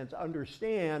broadest sense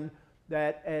understand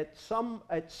that at some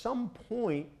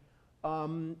point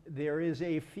there is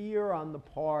a fear on the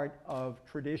part of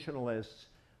traditionalists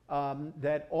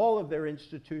that all of their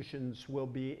institutions will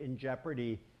be in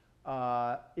jeopardy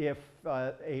if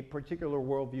a particular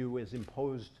worldview is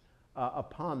imposed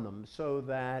upon them, so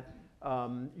that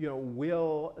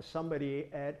will somebody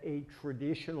at a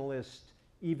traditionalist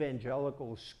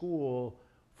evangelical school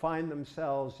find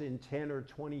themselves in 10 or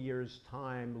 20 years'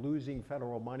 time losing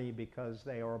federal money because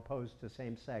they are opposed to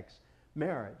same-sex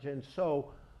marriage? And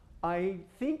so I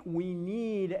think we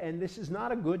need, and this is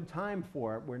not a good time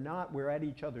for it, we're at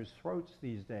each other's throats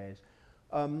these days,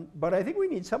 but I think we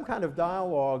need some kind of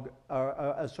dialogue,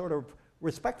 a sort of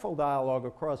respectful dialogue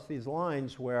across these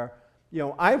lines where,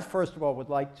 I first of all would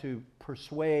like to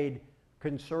persuade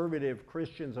conservative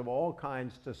Christians of all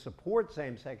kinds to support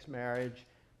same-sex marriage,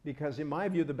 because in my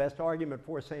view, the best argument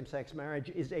for same-sex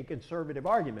marriage is a conservative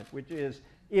argument, which is,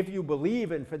 if you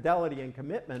believe in fidelity and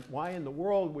commitment, why in the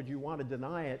world would you want to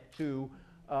deny it to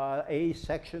a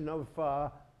section of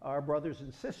our brothers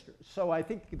and sisters? So I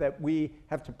think that we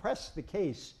have to press the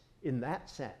case in that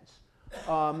sense.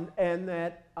 And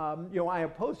that, I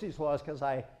oppose these laws because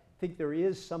I think there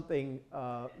is something,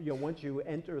 once you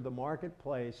enter the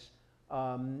marketplace,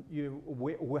 how do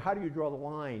you draw the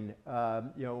line?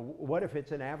 What if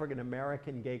it's an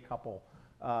African-American gay couple?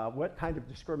 What kind of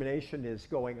discrimination is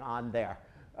going on there?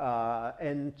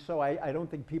 And so I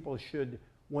don't think people should,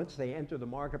 once they enter the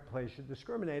marketplace, should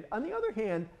discriminate. On the other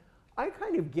hand, I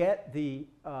kind of get the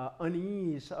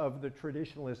unease of the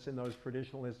traditionalists in those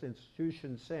traditionalist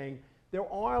institutions saying there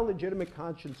are legitimate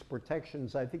conscience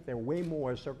protections. I think they're way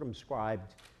more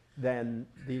circumscribed than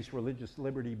these religious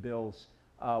liberty bills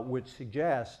would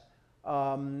suggest.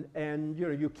 And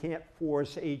you can't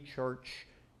force a church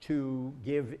to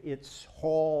give its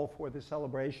hall for the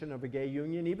celebration of a gay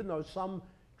union, even though some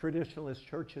traditionalist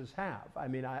churches have. I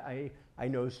mean, I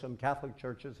know some Catholic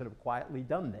churches that have quietly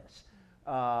done this,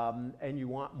 and you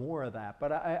want more of that.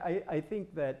 But I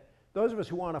think that those of us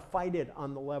who want to fight it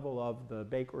on the level of the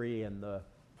bakery and the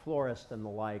florist and the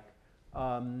like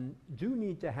do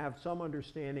need to have some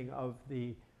understanding of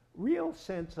the real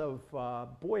sense of,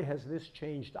 boy, has this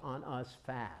changed on us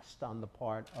fast on the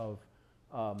part of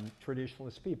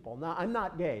traditionalist people. Now, I'm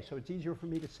not gay, so it's easier for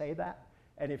me to say that.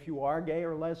 And if you are gay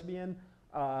or lesbian,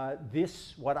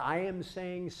 what I am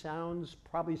saying sounds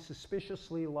probably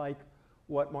suspiciously like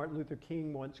what Martin Luther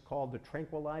King once called the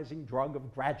tranquilizing drug of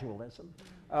gradualism.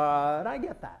 And I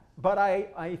get that. But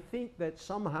I think that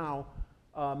somehow,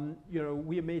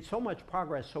 we have made so much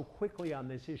progress so quickly on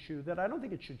this issue that I don't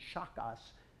think it should shock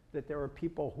us that there are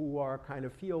people who are kind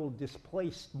of feel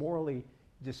displaced, morally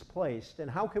displaced. And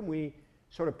how can we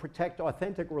sort of protect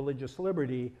authentic religious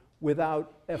liberty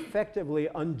without effectively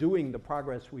undoing the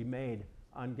progress we made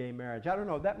on gay marriage? I don't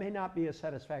know, that may not be a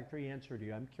satisfactory answer to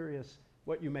you. I'm curious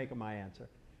what you make of my answer.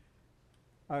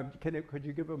 Could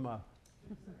you give him a...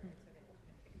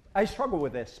 I struggle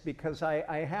with this because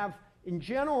I have, in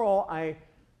general, I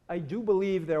do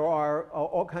believe there are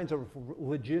all kinds of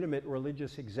legitimate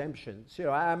religious exemptions.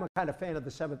 I'm a kind of fan of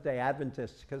the Seventh-day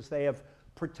Adventists because they have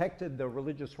protected the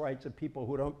religious rights of people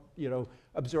who don't,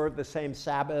 observe the same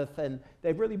Sabbath, and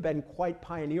they've really been quite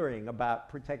pioneering about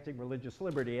protecting religious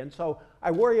liberty. And so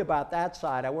I worry about that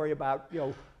side. I worry about,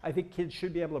 I think kids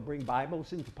should be able to bring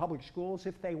Bibles into public schools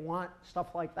if they want,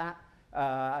 stuff like that.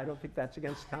 I don't think that's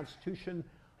against the Constitution.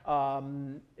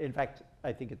 In fact,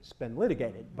 I think it's been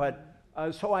litigated. But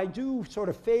so I do sort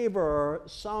of favor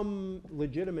some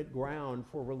legitimate ground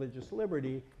for religious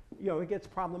liberty. It gets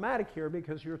problematic here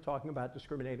because you're talking about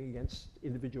discriminating against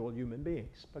individual human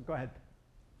beings. But go ahead.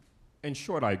 In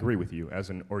short, I agree with you as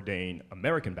an ordained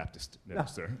American Baptist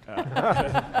minister.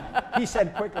 He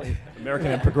said quickly.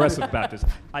 American and Progressive Baptist.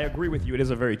 I agree with you. It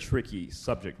is a very tricky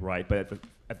subject, right? But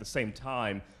at the same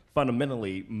time,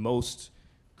 fundamentally, most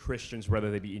Christians,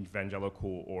 whether they be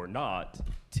evangelical or not,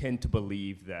 tend to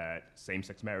believe that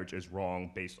same-sex marriage is wrong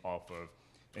based off of,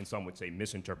 and some would say,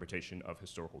 misinterpretation of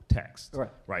historical text.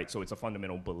 Right? So it's a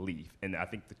fundamental belief. And I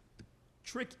think the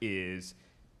trick is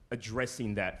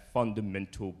addressing that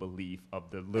fundamental belief of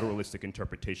the literalistic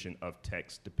interpretation of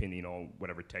text, depending on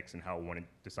whatever text and how one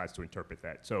decides to interpret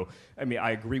that. So, I mean,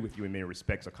 I agree with you in many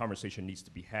respects. A conversation needs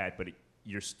to be had, but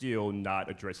you're still not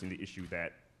addressing the issue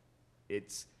that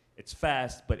it's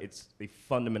fast, but they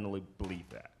fundamentally believe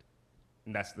that.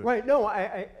 And that's the... Right, no,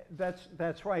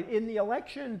 that's right. In the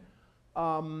election,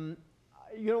 I'm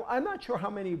not sure how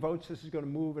many votes this is going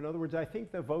to move. In other words, I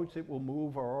think the votes it will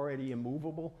move are already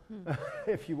immovable,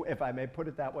 if I may put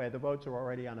it that way. The votes are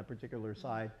already on a particular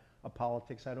side of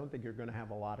politics. I don't think you're going to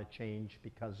have a lot of change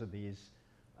because of these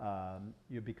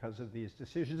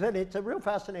decisions. And it's a real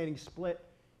fascinating split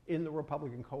in the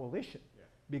Republican coalition,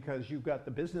 because you've got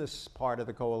the business part of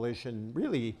the coalition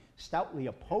really stoutly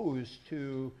opposed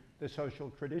to the social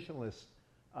traditionalist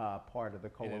part of the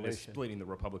And coalition. it is splitting the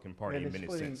Republican Party And in it's many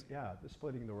splitting, states. yeah, they're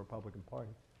splitting the Republican Party.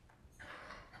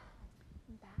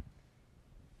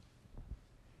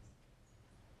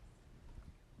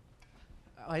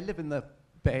 I live in the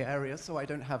Bay Area, so I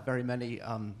don't have very many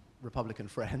Republican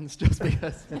friends, just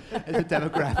because it's a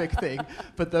demographic thing.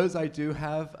 But those I do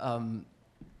have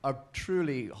are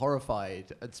truly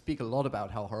horrified and speak a lot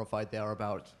about how horrified they are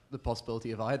about the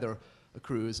possibility of either a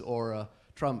Cruz or a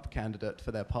Trump candidate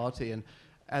for their party. And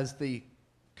as the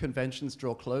conventions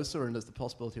draw closer and as the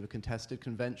possibility of a contested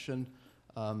convention,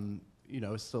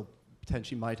 still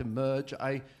potentially might emerge,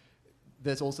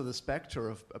 there's also the specter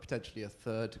of potentially a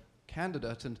third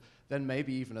candidate, and then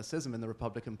maybe even a schism in the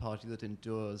Republican Party that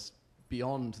endures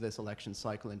beyond this election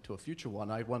cycle into a future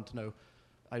one. I'd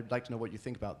like to know what you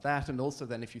think about that, and also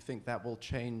then if you think that will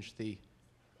change the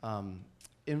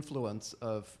influence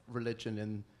of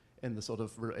religion in the sort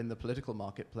of in the political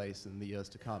marketplace in the years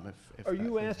to come. If Are that you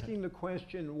goes ahead. asking the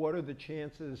question, what are the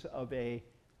chances of a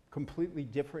completely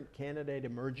different candidate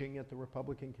emerging at the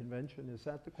Republican convention? Is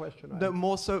that the question? No,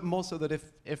 more so that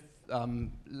if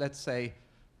let's say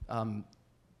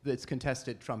it's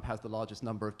contested, Trump has the largest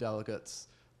number of delegates,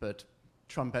 but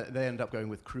they end up going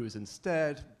with Cruz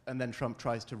instead, and then Trump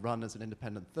tries to run as an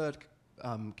independent third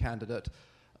candidate.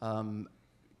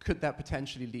 Could that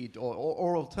potentially lead,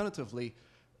 or alternatively,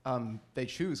 they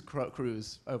choose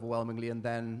Cruz overwhelmingly, and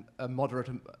then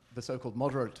the so-called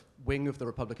moderate wing of the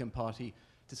Republican Party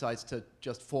decides to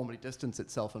just formally distance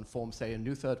itself and form, say, a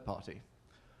new third party?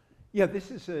 Yeah,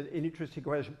 this is an interesting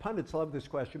question. Pundits love this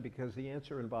question because the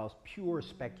answer involves pure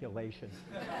speculation.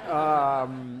 But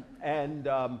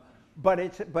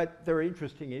there are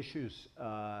interesting issues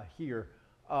here.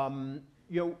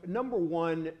 Number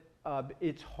one,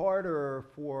 it's harder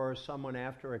for someone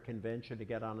after a convention to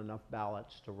get on enough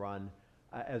ballots to run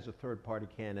as a third-party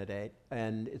candidate,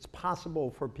 and it's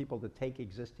possible for people to take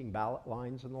existing ballot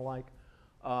lines and the like.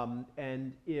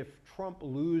 And if Trump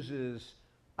loses,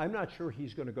 I'm not sure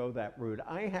he's going to go that route.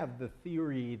 I have the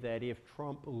theory that if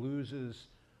Trump loses,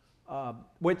 well,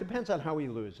 it depends on how he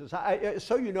loses.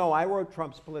 So you know, I wrote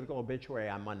Trump's political obituary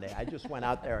on Monday. I just went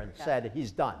out there and said he's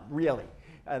done, really.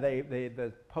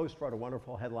 The Post wrote a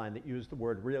wonderful headline that used the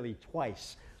word really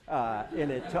twice in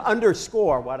it to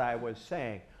underscore what I was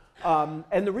saying.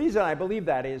 And the reason I believe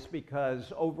that is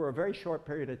because over a very short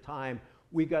period of time,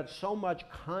 we got so much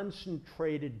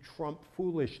concentrated Trump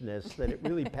foolishness that it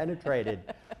really penetrated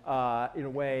in a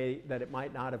way that it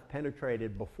might not have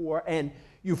penetrated before. And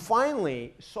you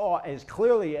finally saw as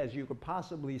clearly as you could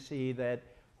possibly see that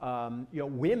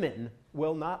women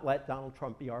will not let Donald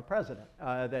Trump be our president.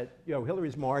 That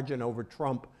Hillary's margin over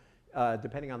Trump,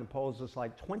 depending on the polls, is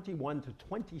like 21 to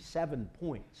 27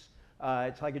 points.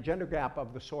 It's like a gender gap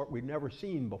of the sort we've never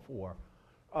seen before.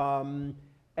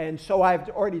 And so I've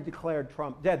already declared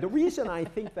Trump dead. The reason I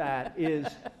think that is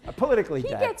politically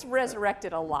dead. He gets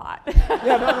resurrected a lot.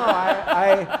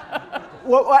 Yeah,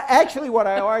 well, actually what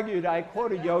I argued, I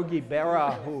quoted Yogi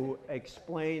Berra, who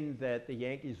explained that the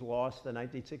Yankees lost the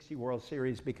 1960 World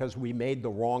Series because we made the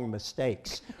wrong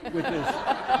mistakes, which is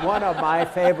one of my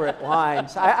favorite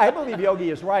lines. I believe Yogi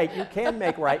is right. You can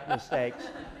make right mistakes,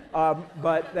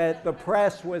 but that the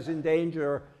press was in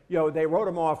danger. They wrote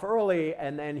him off early,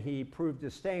 and then he proved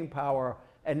his staying power,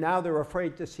 and now they're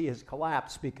afraid to see his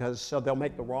collapse so they'll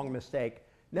make the wrong mistake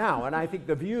now. And I think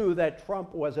the view that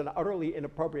Trump was an utterly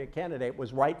inappropriate candidate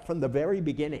was right from the very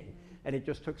beginning, and it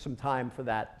just took some time for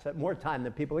that, more time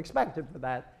than people expected for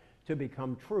that to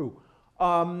become true.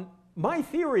 My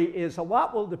theory is a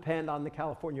lot will depend on the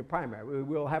California primary. We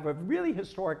will have a really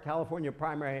historic California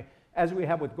primary as we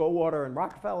have with Goldwater and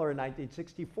Rockefeller in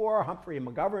 1964, Humphrey and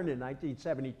McGovern in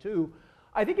 1972.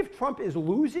 I think if Trump is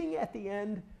losing at the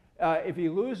end, if he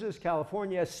loses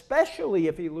California, especially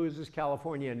if he loses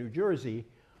California and New Jersey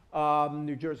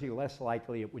less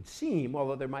likely it would seem,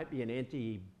 although there might be an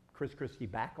anti-Chris Christie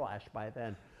backlash by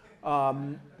then.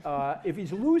 If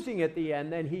he's losing at the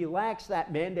end, then he lacks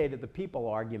that mandate of the people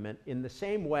argument in the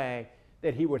same way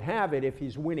that he would have it if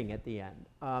he's winning at the end.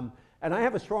 And I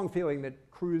have a strong feeling that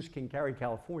Cruz can carry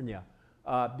California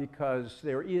because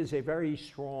there is a very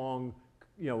strong,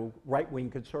 right-wing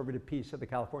conservative piece of the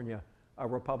California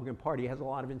Republican Party. It has a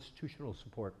lot of institutional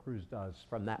support, Cruz does,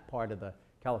 from that part of the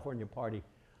California Party.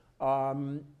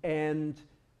 So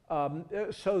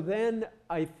then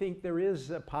I think there is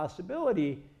a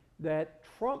possibility that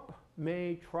Trump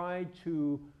may try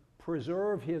to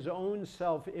preserve his own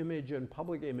self-image and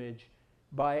public image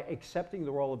by accepting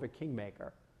the role of a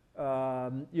kingmaker.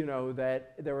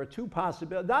 That there are two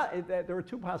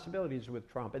possibilities with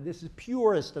Trump, and this is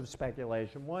purest of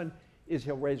speculation. One is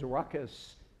he'll raise a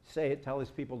ruckus tell his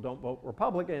people don't vote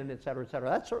Republican, et cetera, et cetera.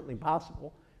 That's certainly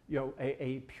possible. You know,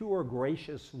 a pure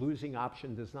gracious losing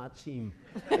option does not seem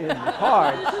in the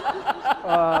cards.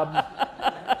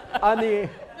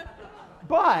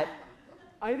 But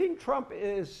I think Trump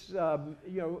is,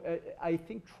 I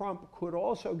think Trump could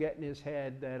also get in his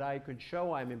head that I could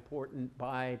show I'm important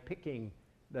by picking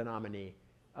the nominee.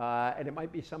 And it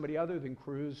might be somebody other than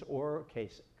Cruz or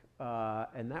Kasich.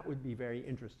 And that would be very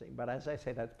interesting. But as I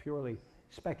say, that's purely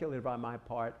speculative on my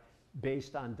part,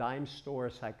 based on dime store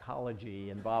psychology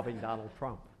involving Donald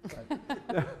Trump.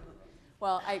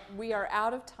 Well, we are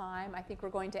out of time. I think we're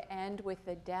going to end with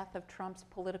the death of Trump's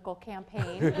political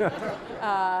campaign.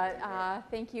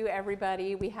 Thank you,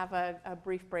 everybody. We have a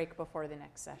brief break before the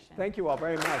next session. Thank you all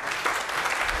very much.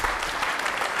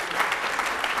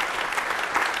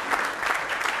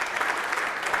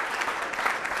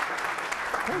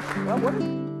 Well,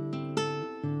 what